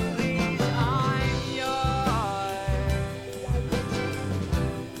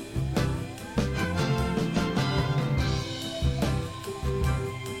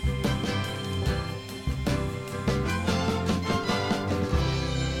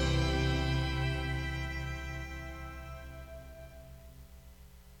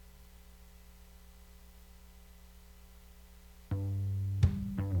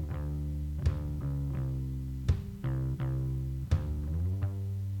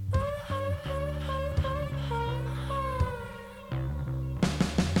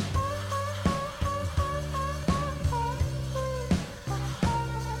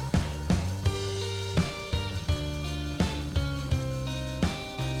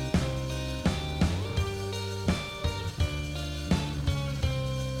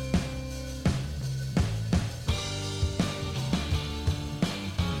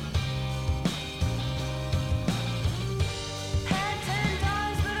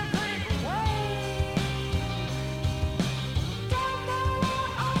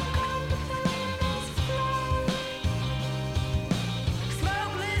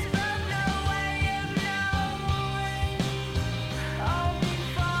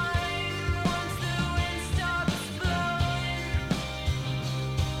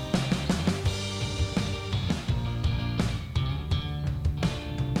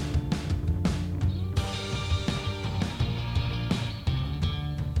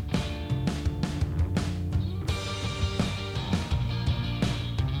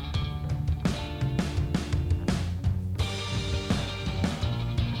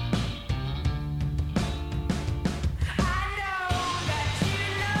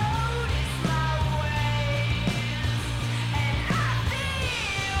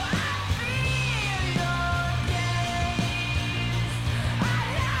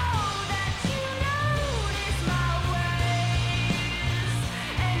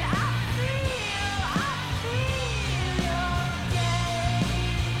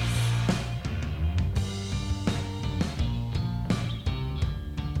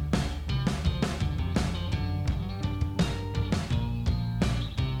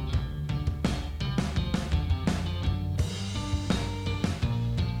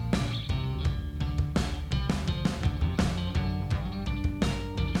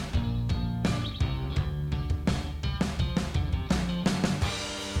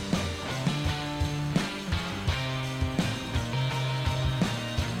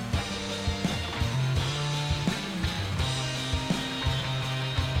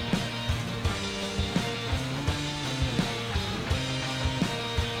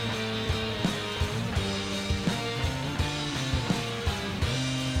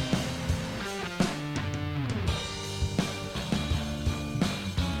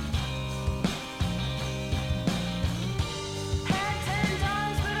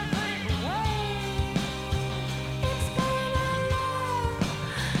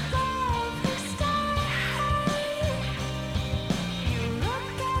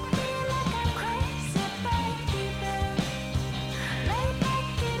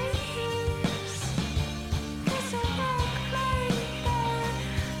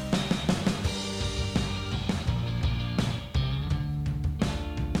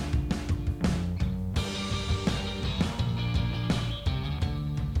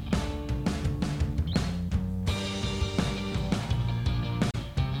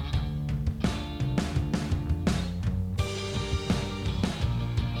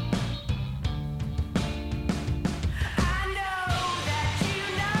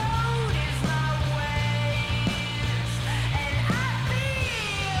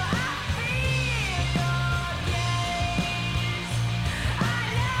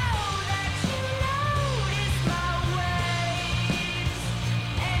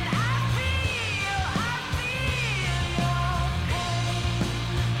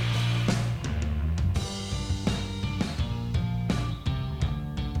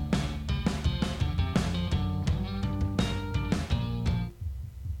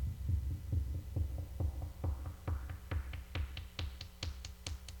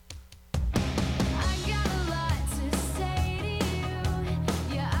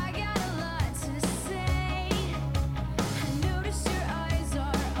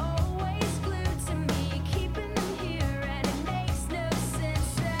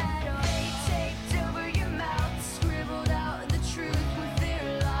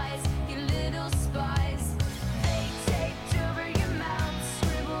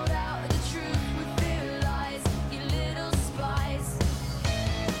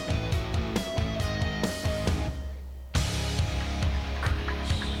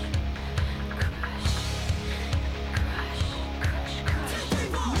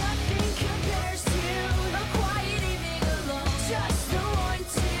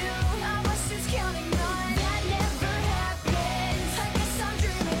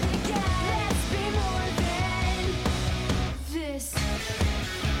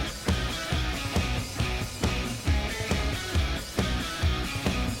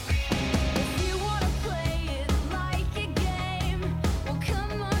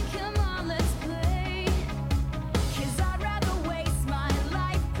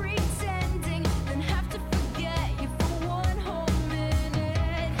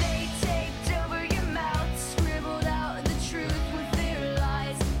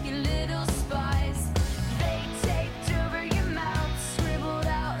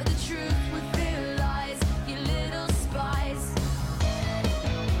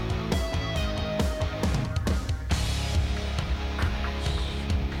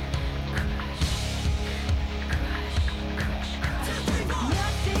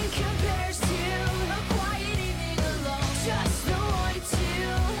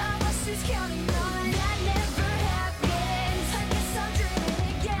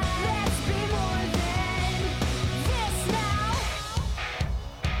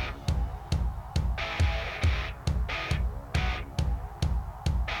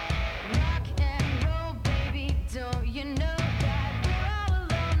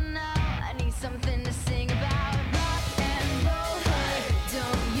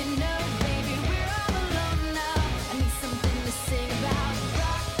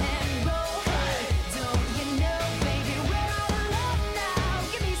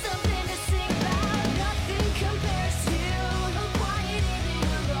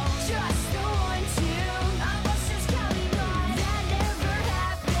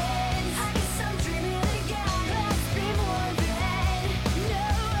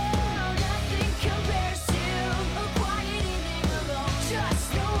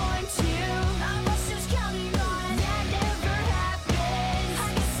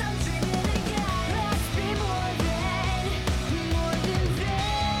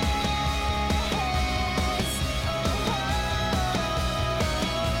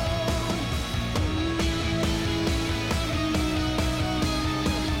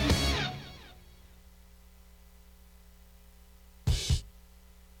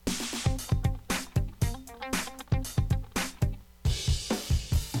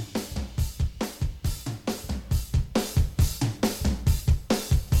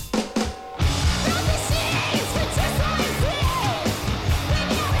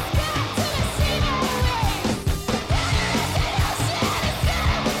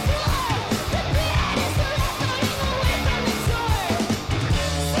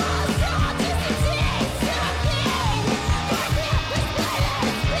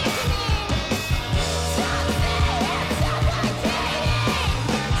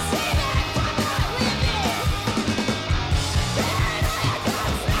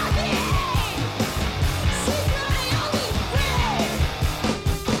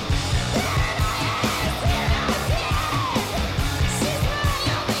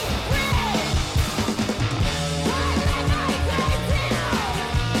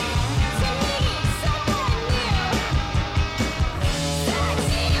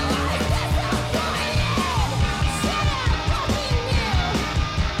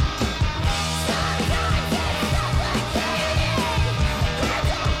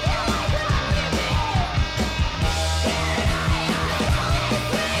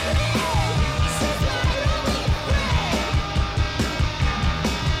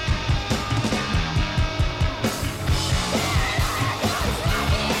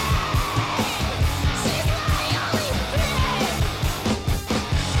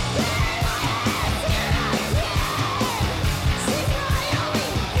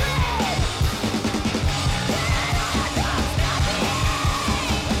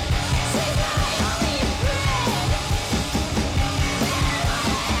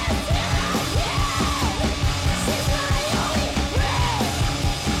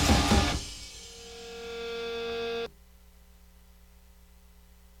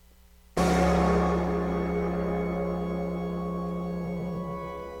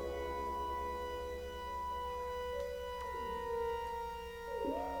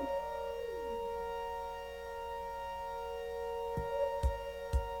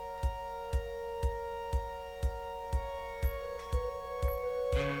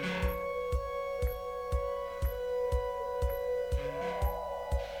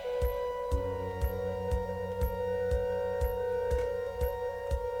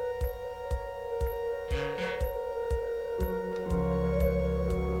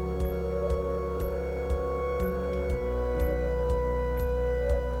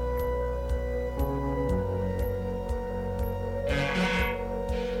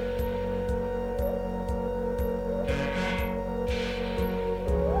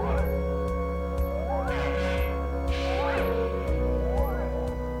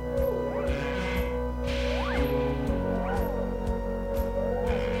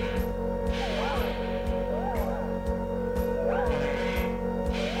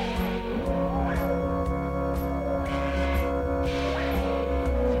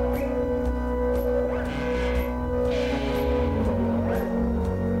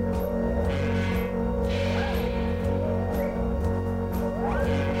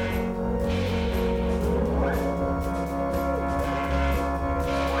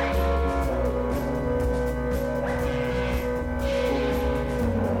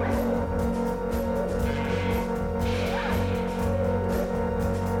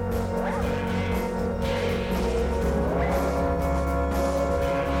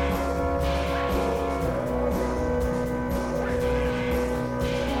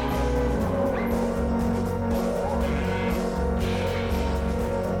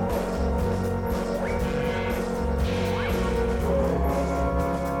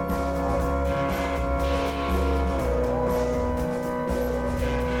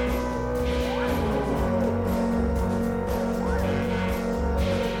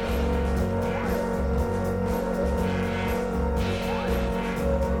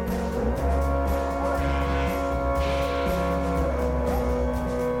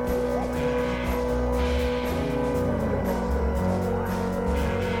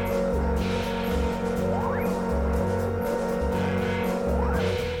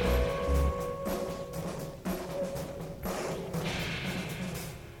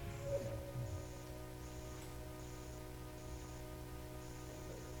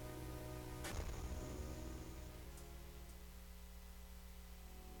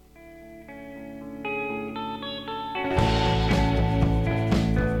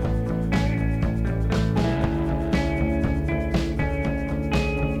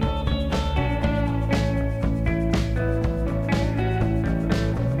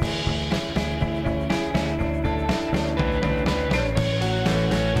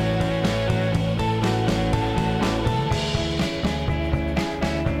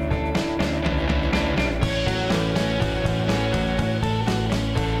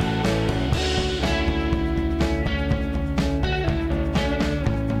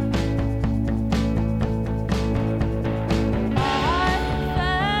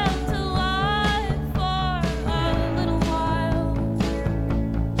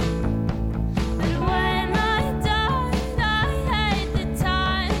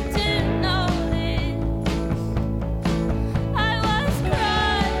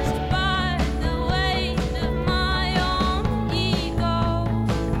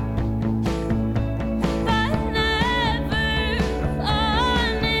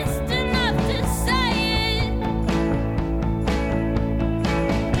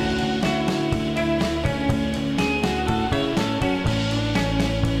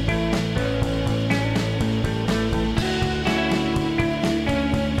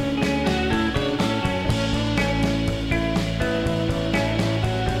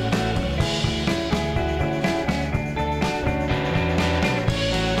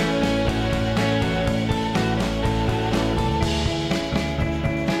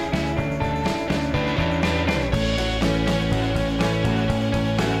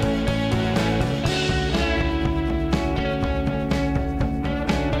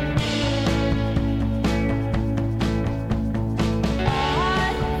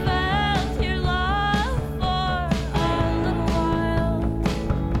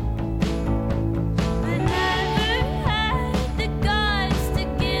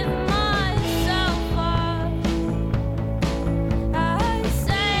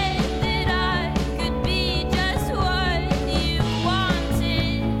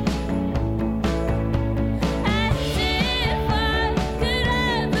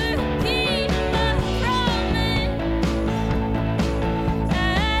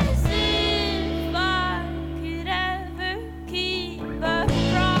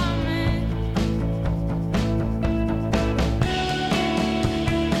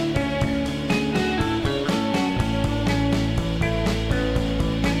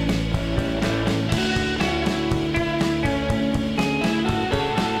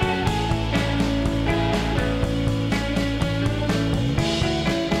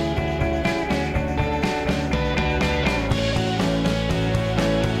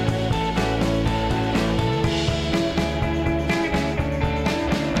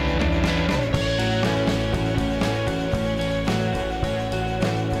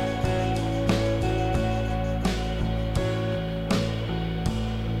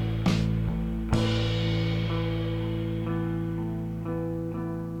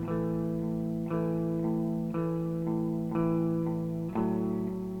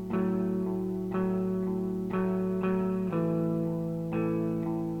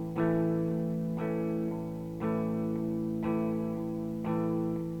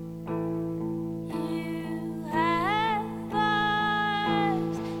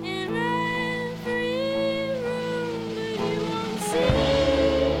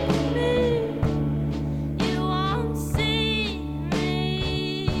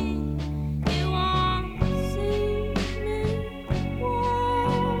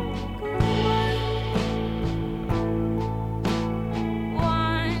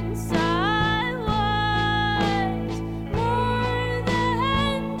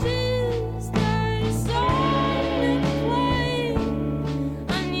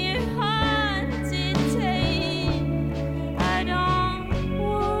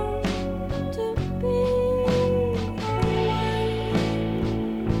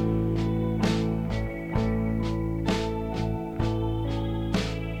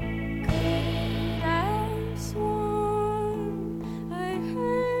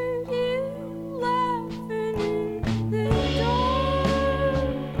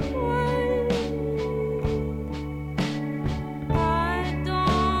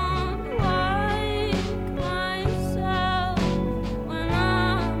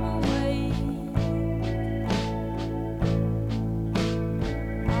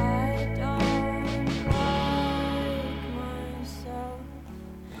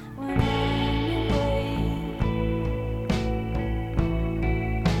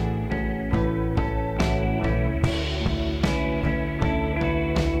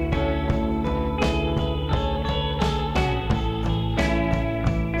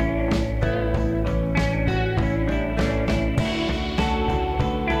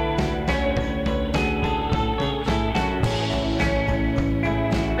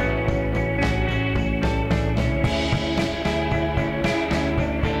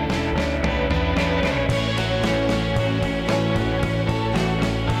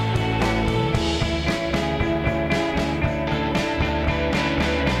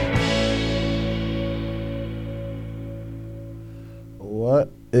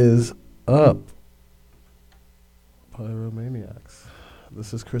 up, Pyromaniacs?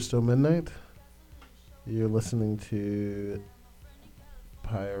 This is Crystal Midnight. You're listening to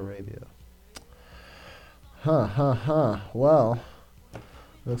Pyro Radio. Well,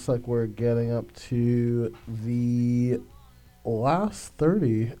 looks like we're getting up to the last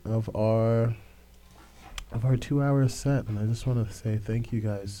 30 of our 2-hour set, and I just want to say thank you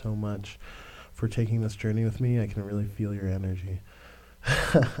guys so much for taking this journey with me. I can really feel your energy.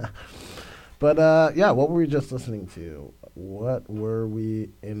 But yeah, what were we just listening to? What were we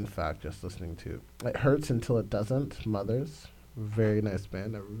in fact just listening to? It Hurts Until It Doesn't, Mothers. Very nice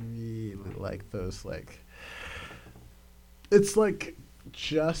band. I really like those, like, it's like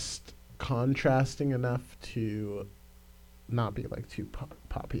just contrasting enough to not be like too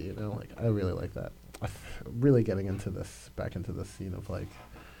poppy, you know? Like, I really like that. Really getting into this, back into the scene of like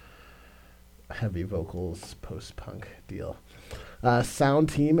heavy vocals, post-punk deal. Sound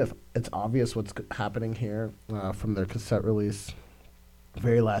Team, if it's obvious what's happening here, from their cassette release,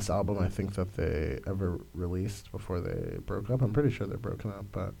 very last album I think that they ever released before they broke up. I'm pretty sure they're broken up,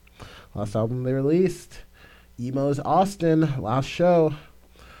 but last album they released, Emo's Austin, last show.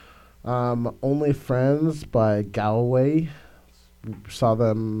 Only Friends by Galway. Saw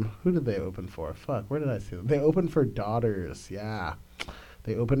them, who did they open for? Fuck, where did I see them? They opened for Daughters, yeah.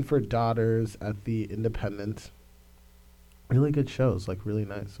 They opened for Daughters at the Independent. Really good shows, like really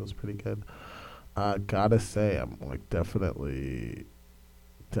nice. It was pretty good. Gotta say, I'm like definitely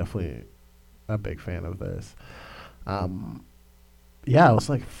a big fan of theirs. Yeah, I was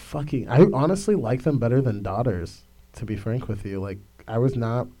like, I honestly like them better than Daughters, to be frank with you. Like, I was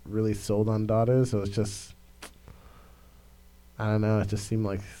not really sold on Daughters. It was just, I don't know, it just seemed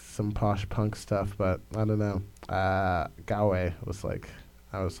like some posh punk stuff, but I don't know. Galway was like,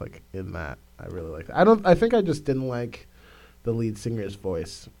 I was like in that. I really liked it. I think I just didn't like the lead singer's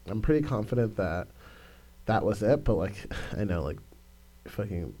voice. I'm pretty confident that was it, but like, I know like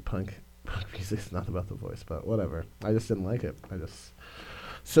fucking punk music's not about the voice, but whatever. I just didn't like it.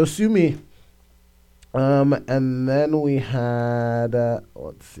 So sue me. And then we had,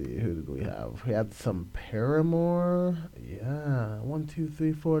 let's see, who did we have? We had some Paramore. Yeah, 1, 2,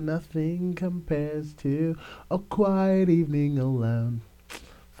 3, 4, nothing compares to a quiet evening alone.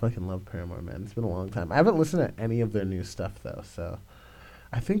 Fucking love Paramore, man. It's been a long time. I haven't listened to any of their new stuff, though, so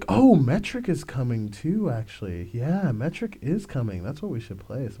I think, Metric is coming, too, actually. Yeah, Metric is coming. That's what we should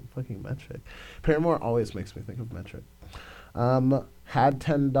play, some fucking Metric. Paramore always makes me think of Metric. Had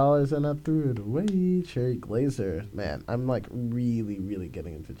 $10 and I threw it away. Cherry Glazer. Man, I'm like really, really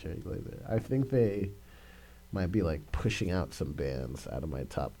getting into Cherry Glazer. I think they might be like pushing out some bands out of my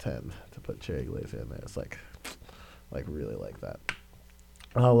top 10 to put Cherry Glazer in there. It's like really like that.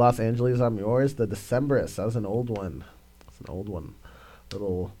 Los Angeles, I'm Yours. The Decemberists. That was an old one. It's an old one.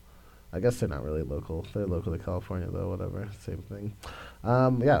 Little, I guess they're not really local. They're local to California though, whatever. Same thing.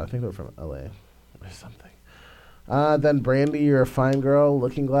 Yeah, I think they're from LA or something. Then Brandy, You're a Fine Girl,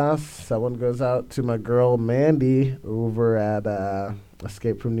 Looking Glass. That one goes out to my girl Mandy over at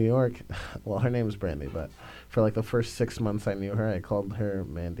Escape from New York. Well, her name's Brandy, but for like the first 6 months I knew her, I called her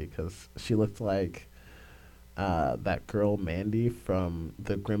Mandy because she looked like that girl Mandy from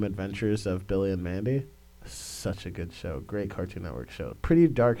The Grim Adventures of Billy and Mandy. Such a good show. Great Cartoon Network show. Pretty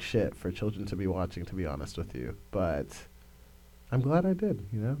dark shit for children to be watching, to be honest with you. But I'm glad I did,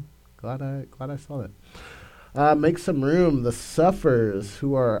 you know? Glad I saw that. Make Some Room, The Suffers,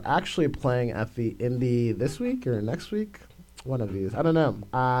 who are actually playing at the Indie this week or next week. One of these. I don't know.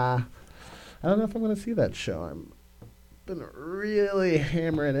 I don't know if I'm going to see that show. I'm been really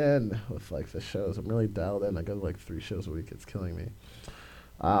hammering in with like the shows. I'm really dialed in. I go to like 3 shows a week. It's killing me.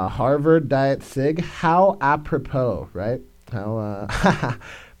 Harvard Diet Sig. How apropos, right? How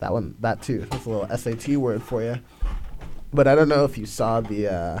that too. That's a little SAT word for you. But I don't know if you saw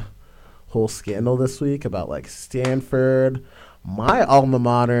the whole scandal this week about like Stanford, my alma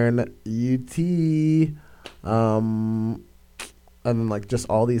mater, UT, and then like just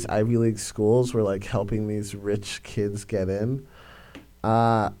all these Ivy League schools were like helping these rich kids get in.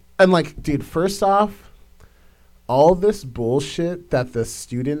 And like, dude, first off, all this bullshit that the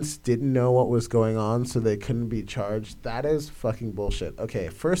students didn't know what was going on so they couldn't be charged, that is fucking bullshit. Okay,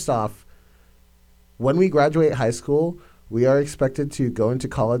 first off, when we graduate high school, we are expected to go into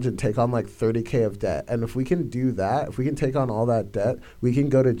college and take on like $30,000 of debt. And if we can do that, if we can take on all that debt, we can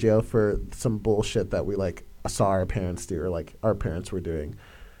go to jail for some bullshit that we like saw our parents do or like our parents were doing.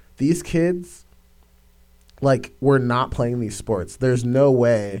 These kids like were not playing these sports. There's no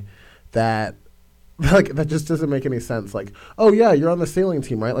way that like that just doesn't make any sense. Like, oh yeah, you're on the sailing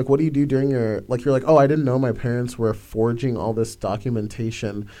team, right? Like, what do you do during your like? You're like, oh, I didn't know my parents were forging all this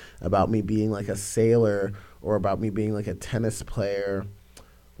documentation about me being like a sailor or about me being like a tennis player.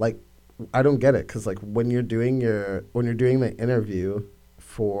 Like, I don't get it because like when you're doing the interview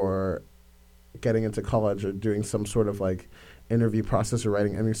for getting into college or doing some sort of like interview process or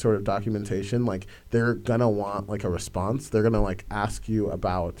writing any sort of documentation, like they're gonna want like a response. They're gonna like ask you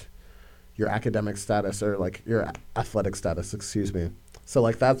about your academic status or like your athletic status, excuse me. So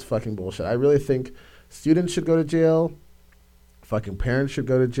like that's fucking bullshit. I really think students should go to jail. Fucking parents should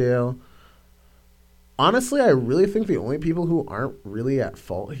go to jail. Honestly, I really think the only people who aren't really at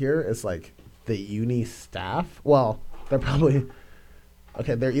fault here is like the uni staff. Well, they're probably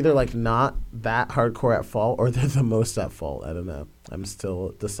okay, they're either like not that hardcore at fault or they're the most at fault. I don't know. I'm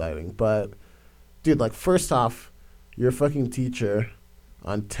still deciding. But dude, like first off, you're a fucking teacher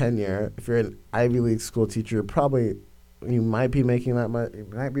on tenure. If you're an Ivy League school teacher, you might be making that much. You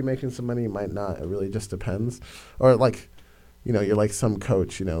might be making some money. You might not. It really just depends. Or like, you know, you're like some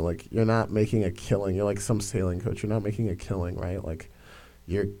coach. You know, like you're not making a killing. You're like some sailing coach. You're not making a killing, right? Like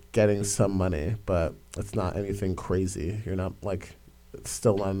you're getting some money, but it's not anything crazy. You're not like it's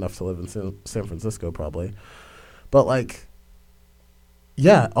still not enough to live in San Francisco probably. But like,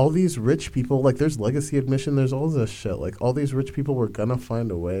 yeah, all these rich people, like there's legacy admission, there's all this shit. Like all these rich people were gonna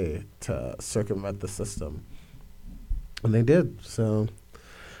find a way to circumvent the system. And they did. So,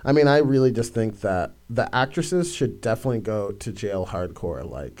 I mean, I really just think that the actresses should definitely go to jail hardcore.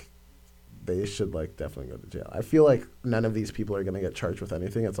 Like, they should, like, definitely go to jail. I feel like none of these people are going to get charged with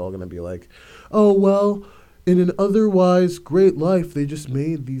anything. It's all going to be like, oh, well, in an otherwise great life, they just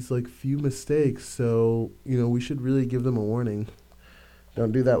made these, like, few mistakes. So, you know, we should really give them a warning.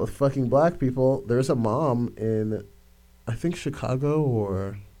 Don't do that with fucking black people. There's a mom in, I think, Chicago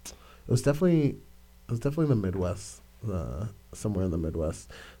or it was definitely in the Midwest. Somewhere in the Midwest.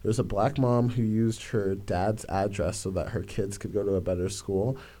 There's a black mom who used her dad's address so that her kids could go to a better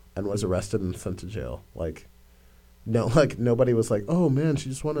school and was arrested and sent to jail. Like, no, like nobody was like, oh man, she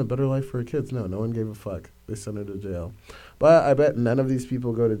just wanted a better life for her kids. No one gave a fuck. They sent her to jail. But I bet none of these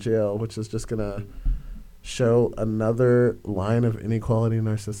people go to jail, which is just gonna show another line of inequality in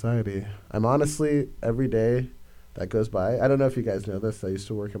our society. I'm honestly, every day that goes by, I don't know if you guys know this, I used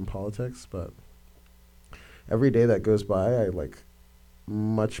to work in politics, but every day that goes by, I like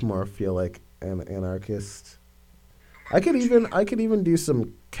much more feel like an anarchist. I could even do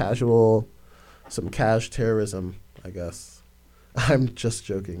some cash terrorism, I guess. I'm just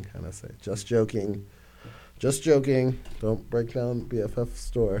joking, honestly. Just joking. Don't break down BFF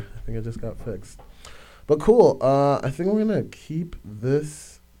store. I think it just got fixed. But cool. I think we're gonna keep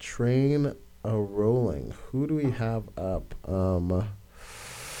this train rolling. Who do we have up?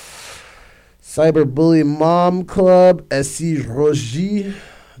 Cyberbully Mom Club, SC Rogi,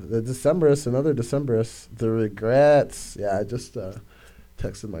 the Decemberists, another Decemberist, The Regrets. Yeah, I just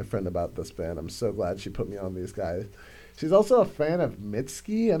texted my friend about this band. I'm so glad she put me on these guys. She's also a fan of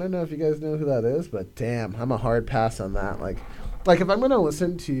Mitski. I don't know if you guys know who that is, but damn, I'm a hard pass on that. Like if I'm going to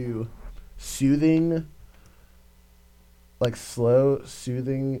listen to soothing, like slow,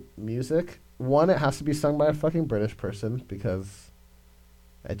 soothing music, one, it has to be sung by a fucking British person because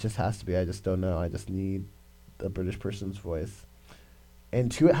it just has to be. I just don't know. I just need a British person's voice.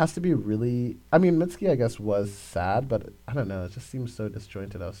 And two, it has to be really... I mean, Mitski, I guess, was sad, but I don't know. It just seems so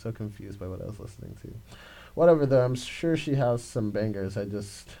disjointed. I was so confused by what I was listening to. Whatever, though. I'm sure she has some bangers. I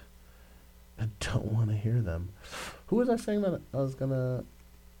don't want to hear them. Who was I saying that I was going to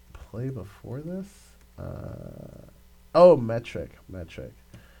play before this? Metric.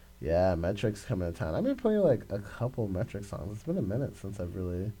 Yeah, Metric's coming to town. I've been playing like a couple Metric songs. It's been a minute since I've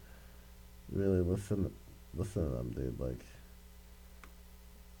really listened to them, dude. Like,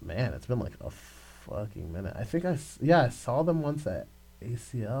 man, it's been like a fucking minute. I think I saw them once at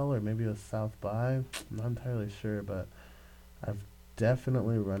ACL or maybe it was South by. I'm not entirely sure, but I've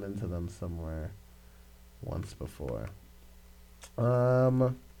definitely run into them somewhere once before.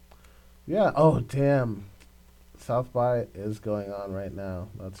 Yeah. Oh, damn. South by is going on right now.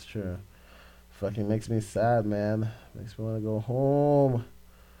 That's true. Fucking makes me sad, man. Makes me want to go home.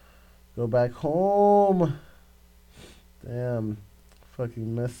 Go back home. Damn.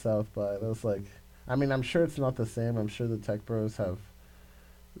 Fucking miss South by. That was like... I mean, I'm sure it's not the same. I'm sure the tech bros have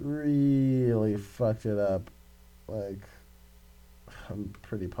really fucked it up. Like, I'm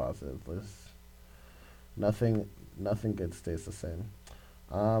pretty positive. There's nothing good stays the same.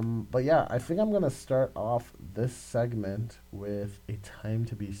 But yeah, I think I'm going to start off this segment with A Time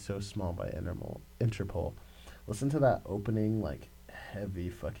to Be So Small by Interpol. Listen to that opening, like, heavy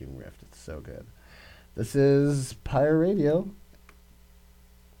fucking riff. It's so good. This is Pyre Radio.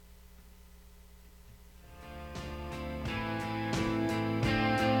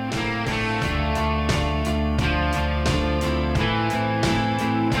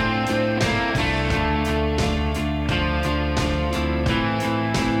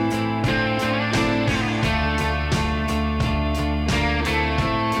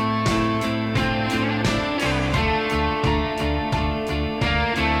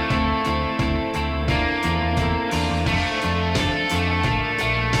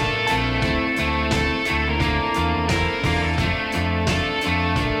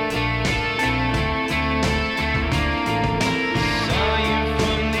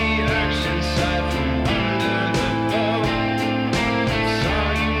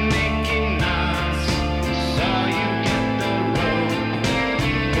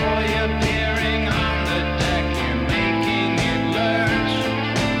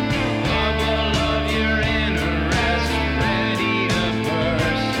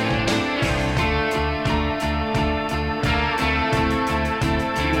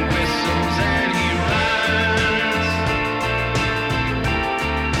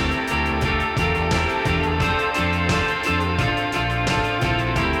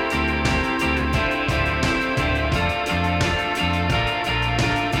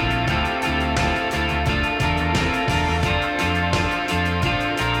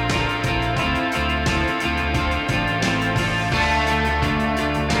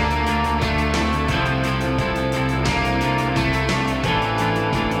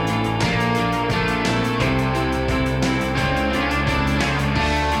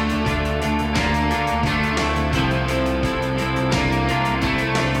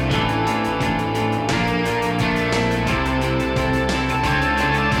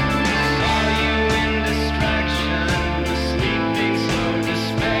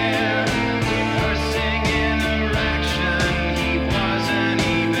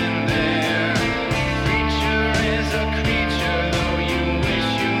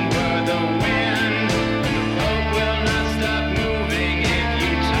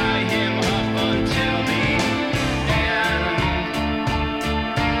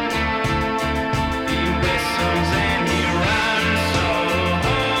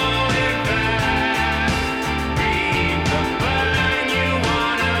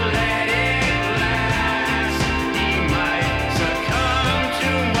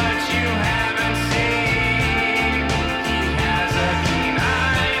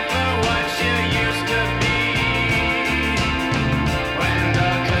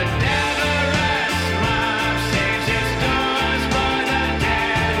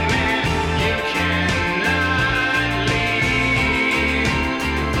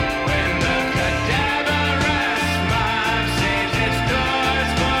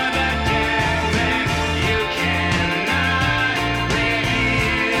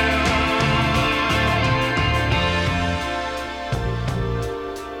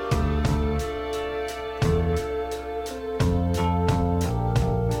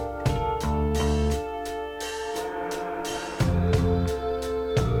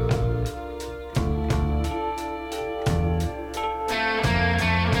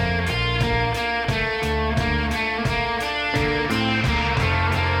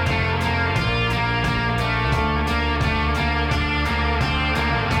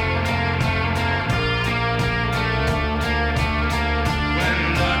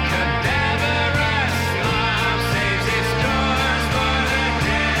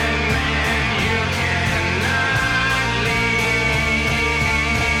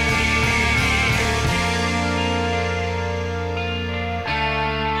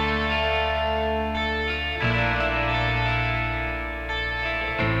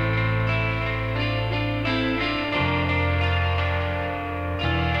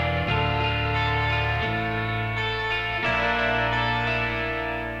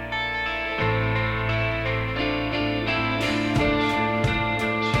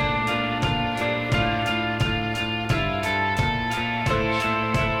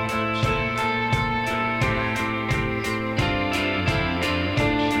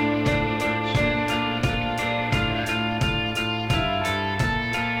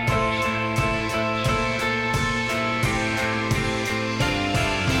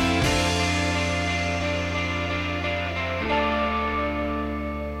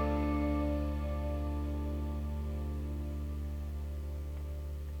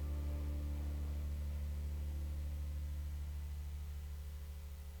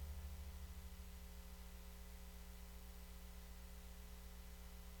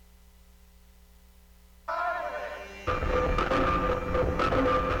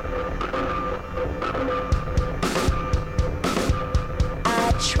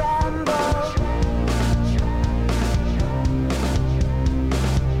 tremble.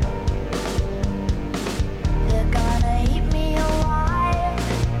 They're gonna eat me alive.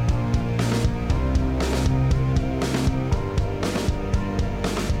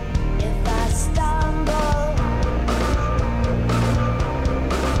 If I stumble,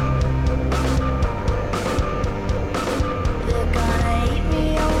 they're gonna eat me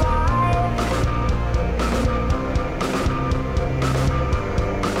alive.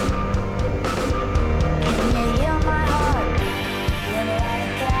 Can you hear my heart beating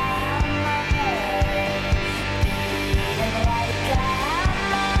like a hammer? Beating like a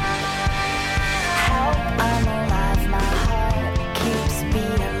hammer. Help, I'm alive, my heart keeps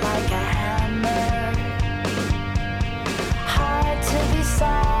beating like a hammer. Hard to be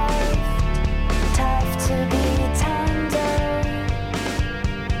soft, tough to be tender.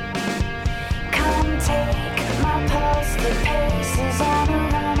 Come take my pulse, the pace is on a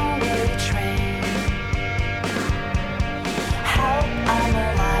runaway train. Help, I'm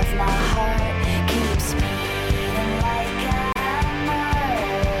alive, my heart keeps beating like a hammer.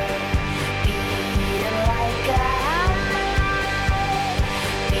 Beating like a hammer.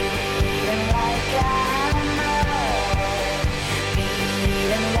 Beating like a hammer.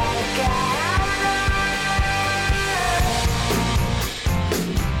 Beating like a hammer.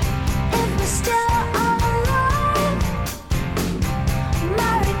 If we're still alive,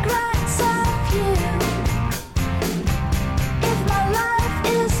 my regrets of you. If my life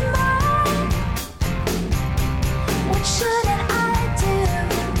is mine, what shouldn't I do?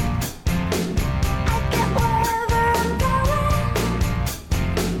 I get wherever I'm going.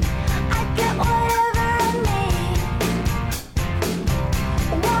 I get whatever I need.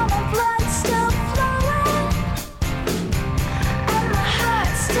 While my blood's still flowing and my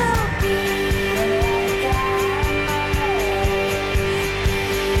heart's still beating like a hammer.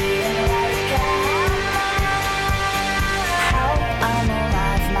 Beating like a hammer. Help, I'm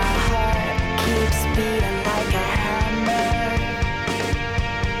alive, my heart keeps beating like a hammer.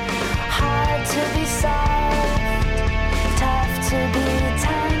 Hard to be soft, tough to be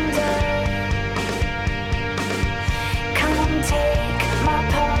tender. Come take my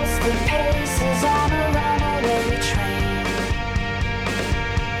pulse, the pace is on a runaway train.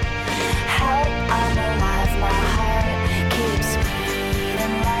 Help, I'm alive, my heart keeps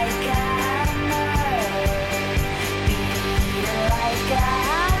beating like a hammer. Beating like a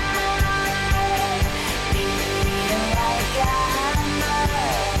hammer. Beating like a hammer.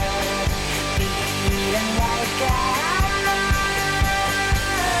 Beating like a hammer.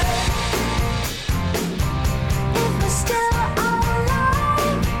 If we're still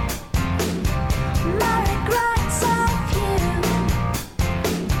alive, my regrets of you.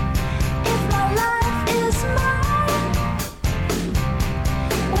 If my life is mine,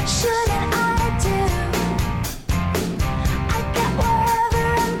 what shouldn't I do? I get wherever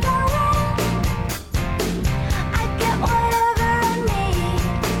I'm going. I get whatever I need.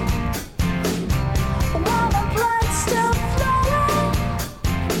 While my blood's still flowing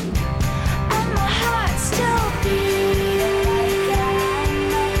and my heart's still beating like a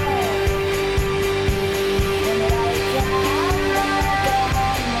hammer. Beating like a hammer.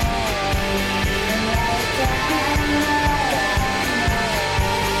 Beating like a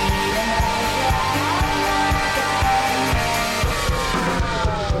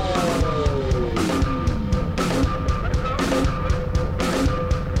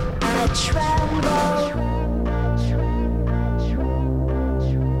I tremble.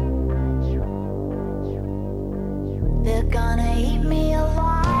 They're gonna eat me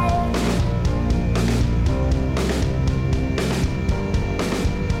alive.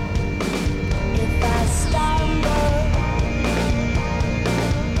 If I stumble,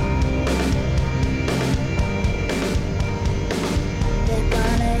 they're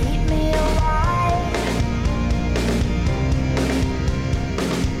gonna eat me alive.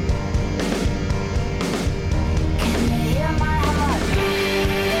 Can you hear my heart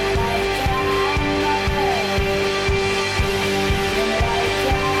beating like a hammer? Beating like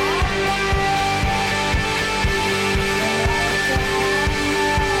a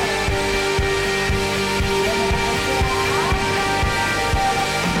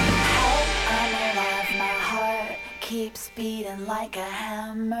Help, I'm alive, my heart keeps beating like a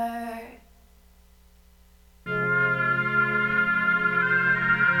hammer.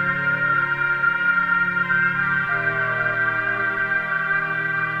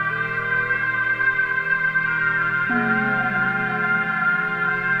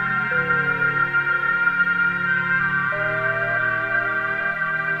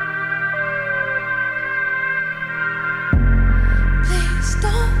 Please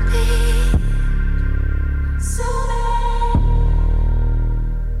don't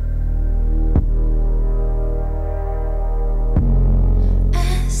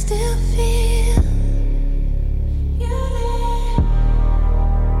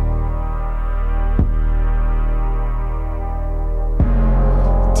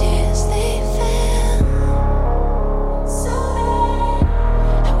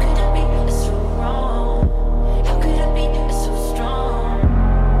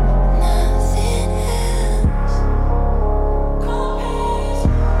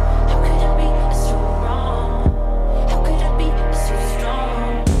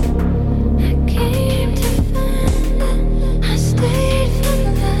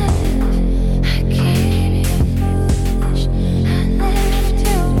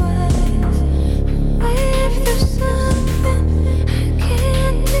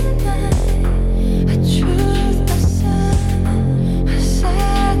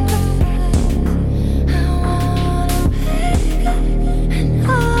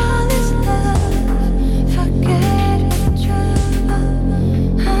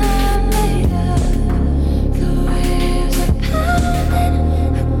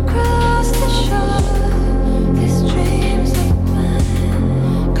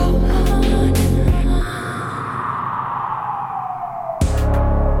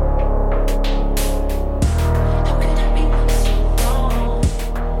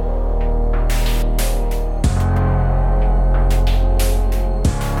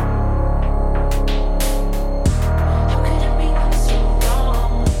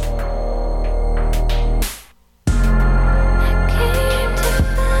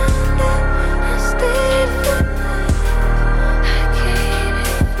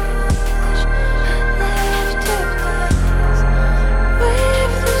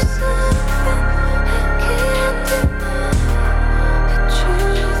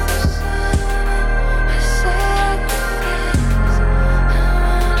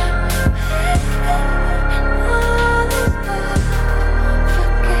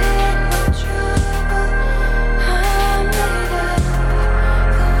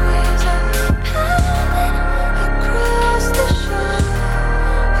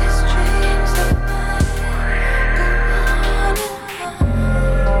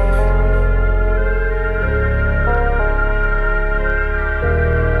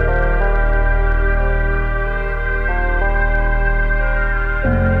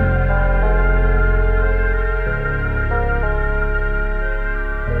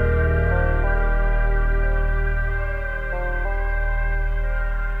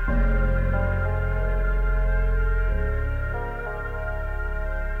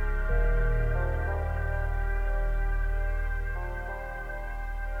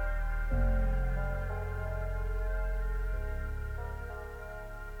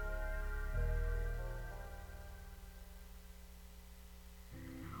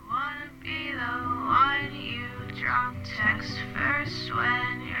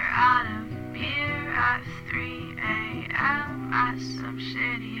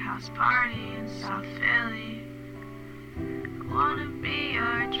shitty house party in South Philly. Wanna be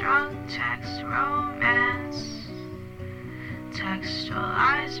your drunk text romance.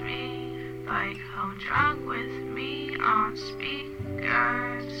 Textualize me, bike home drunk with me on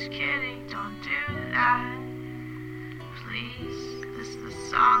speaker. Just kidding, don't do that. Please, this is a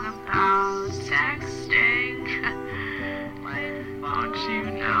song about texting. Don't you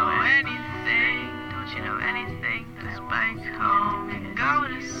know anything? Don't you know anything? Just bike home and go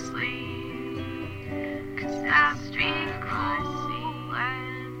to sleep. 'Cause that'd be cool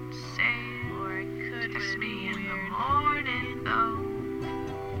and safe. Or it could text me in the morning though.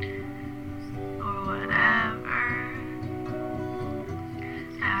 Or whatever.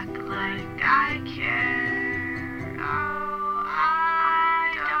 Act like I care. Oh,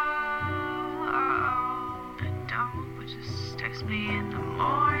 I don't. But just text me in the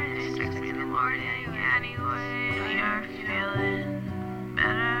morning. Text me in the morning anyway. You're feeling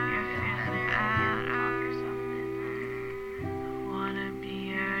better. You're feeling better. Wanna be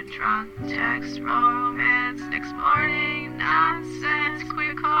your drunk text romance. Next morning nonsense.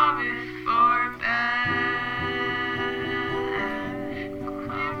 Quick call before bed.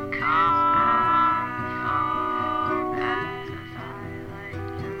 Quick call before bed.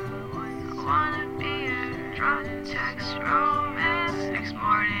 Wanna be a drunk text romance. Next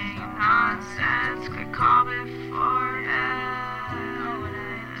morning nonsense. Quick call before bed.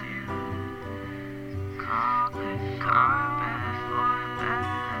 Call before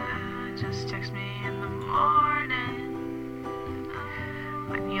bed. Just text me in the morning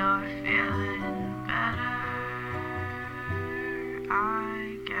when you're feeling better,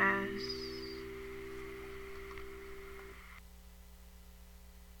 I guess.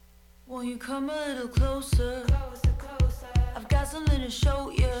 Won't you come a little closer? I've got something to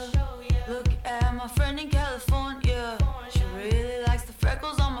show you. Look at my friend in California. She really likes the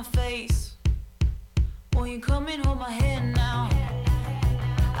freckles on my face. Won't you come and hold my hand now?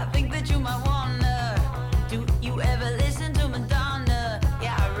 I think that you might wanna. Do you ever listen to Madonna?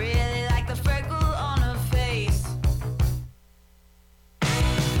 Yeah, I really like the freckle on her face.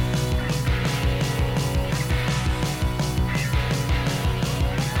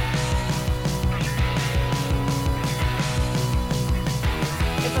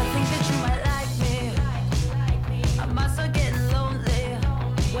 If I think that you might like me,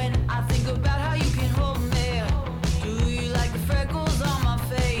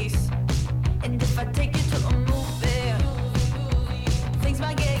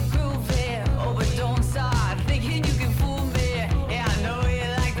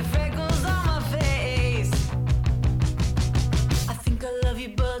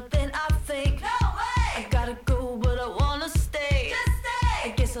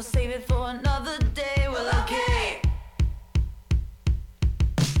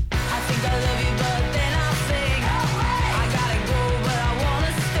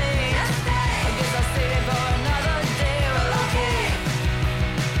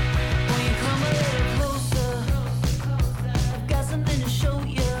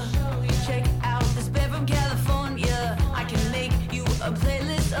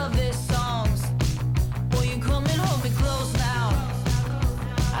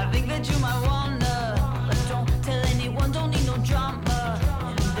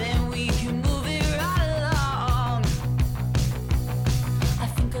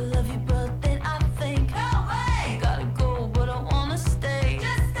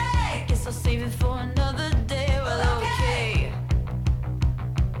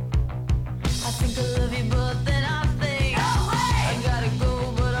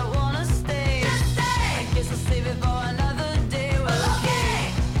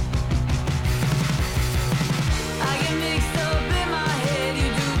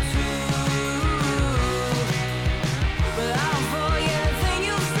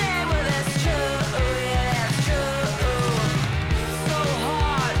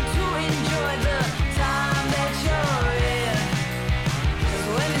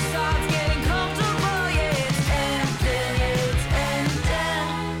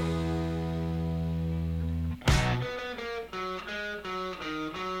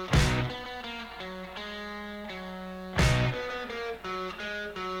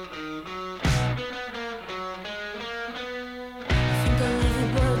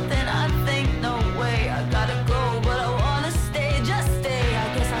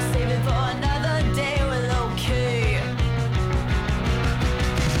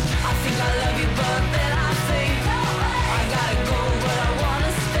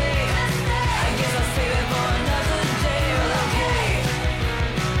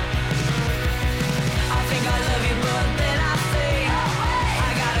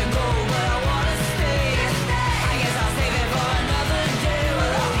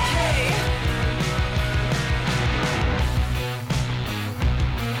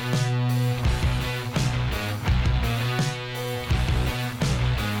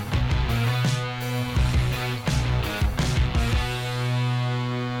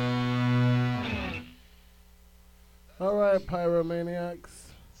 All right, pyromaniacs.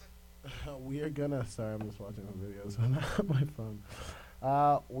 We are gonna. Sorry, I'm just watching some videos on my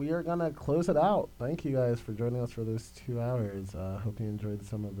phone. We are gonna close it out. Thank you guys for joining us for those 2 hours. Hope you enjoyed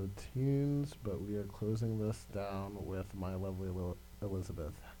some of the tunes, but we are closing this down with My Lovely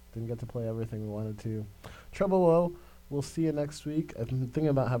Elizabeth. Didn't get to play everything we wanted to. Treble Woe. We'll see you next week. I'm thinking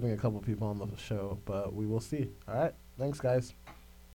about having a couple people on the show, but we will see. All right. Thanks, guys.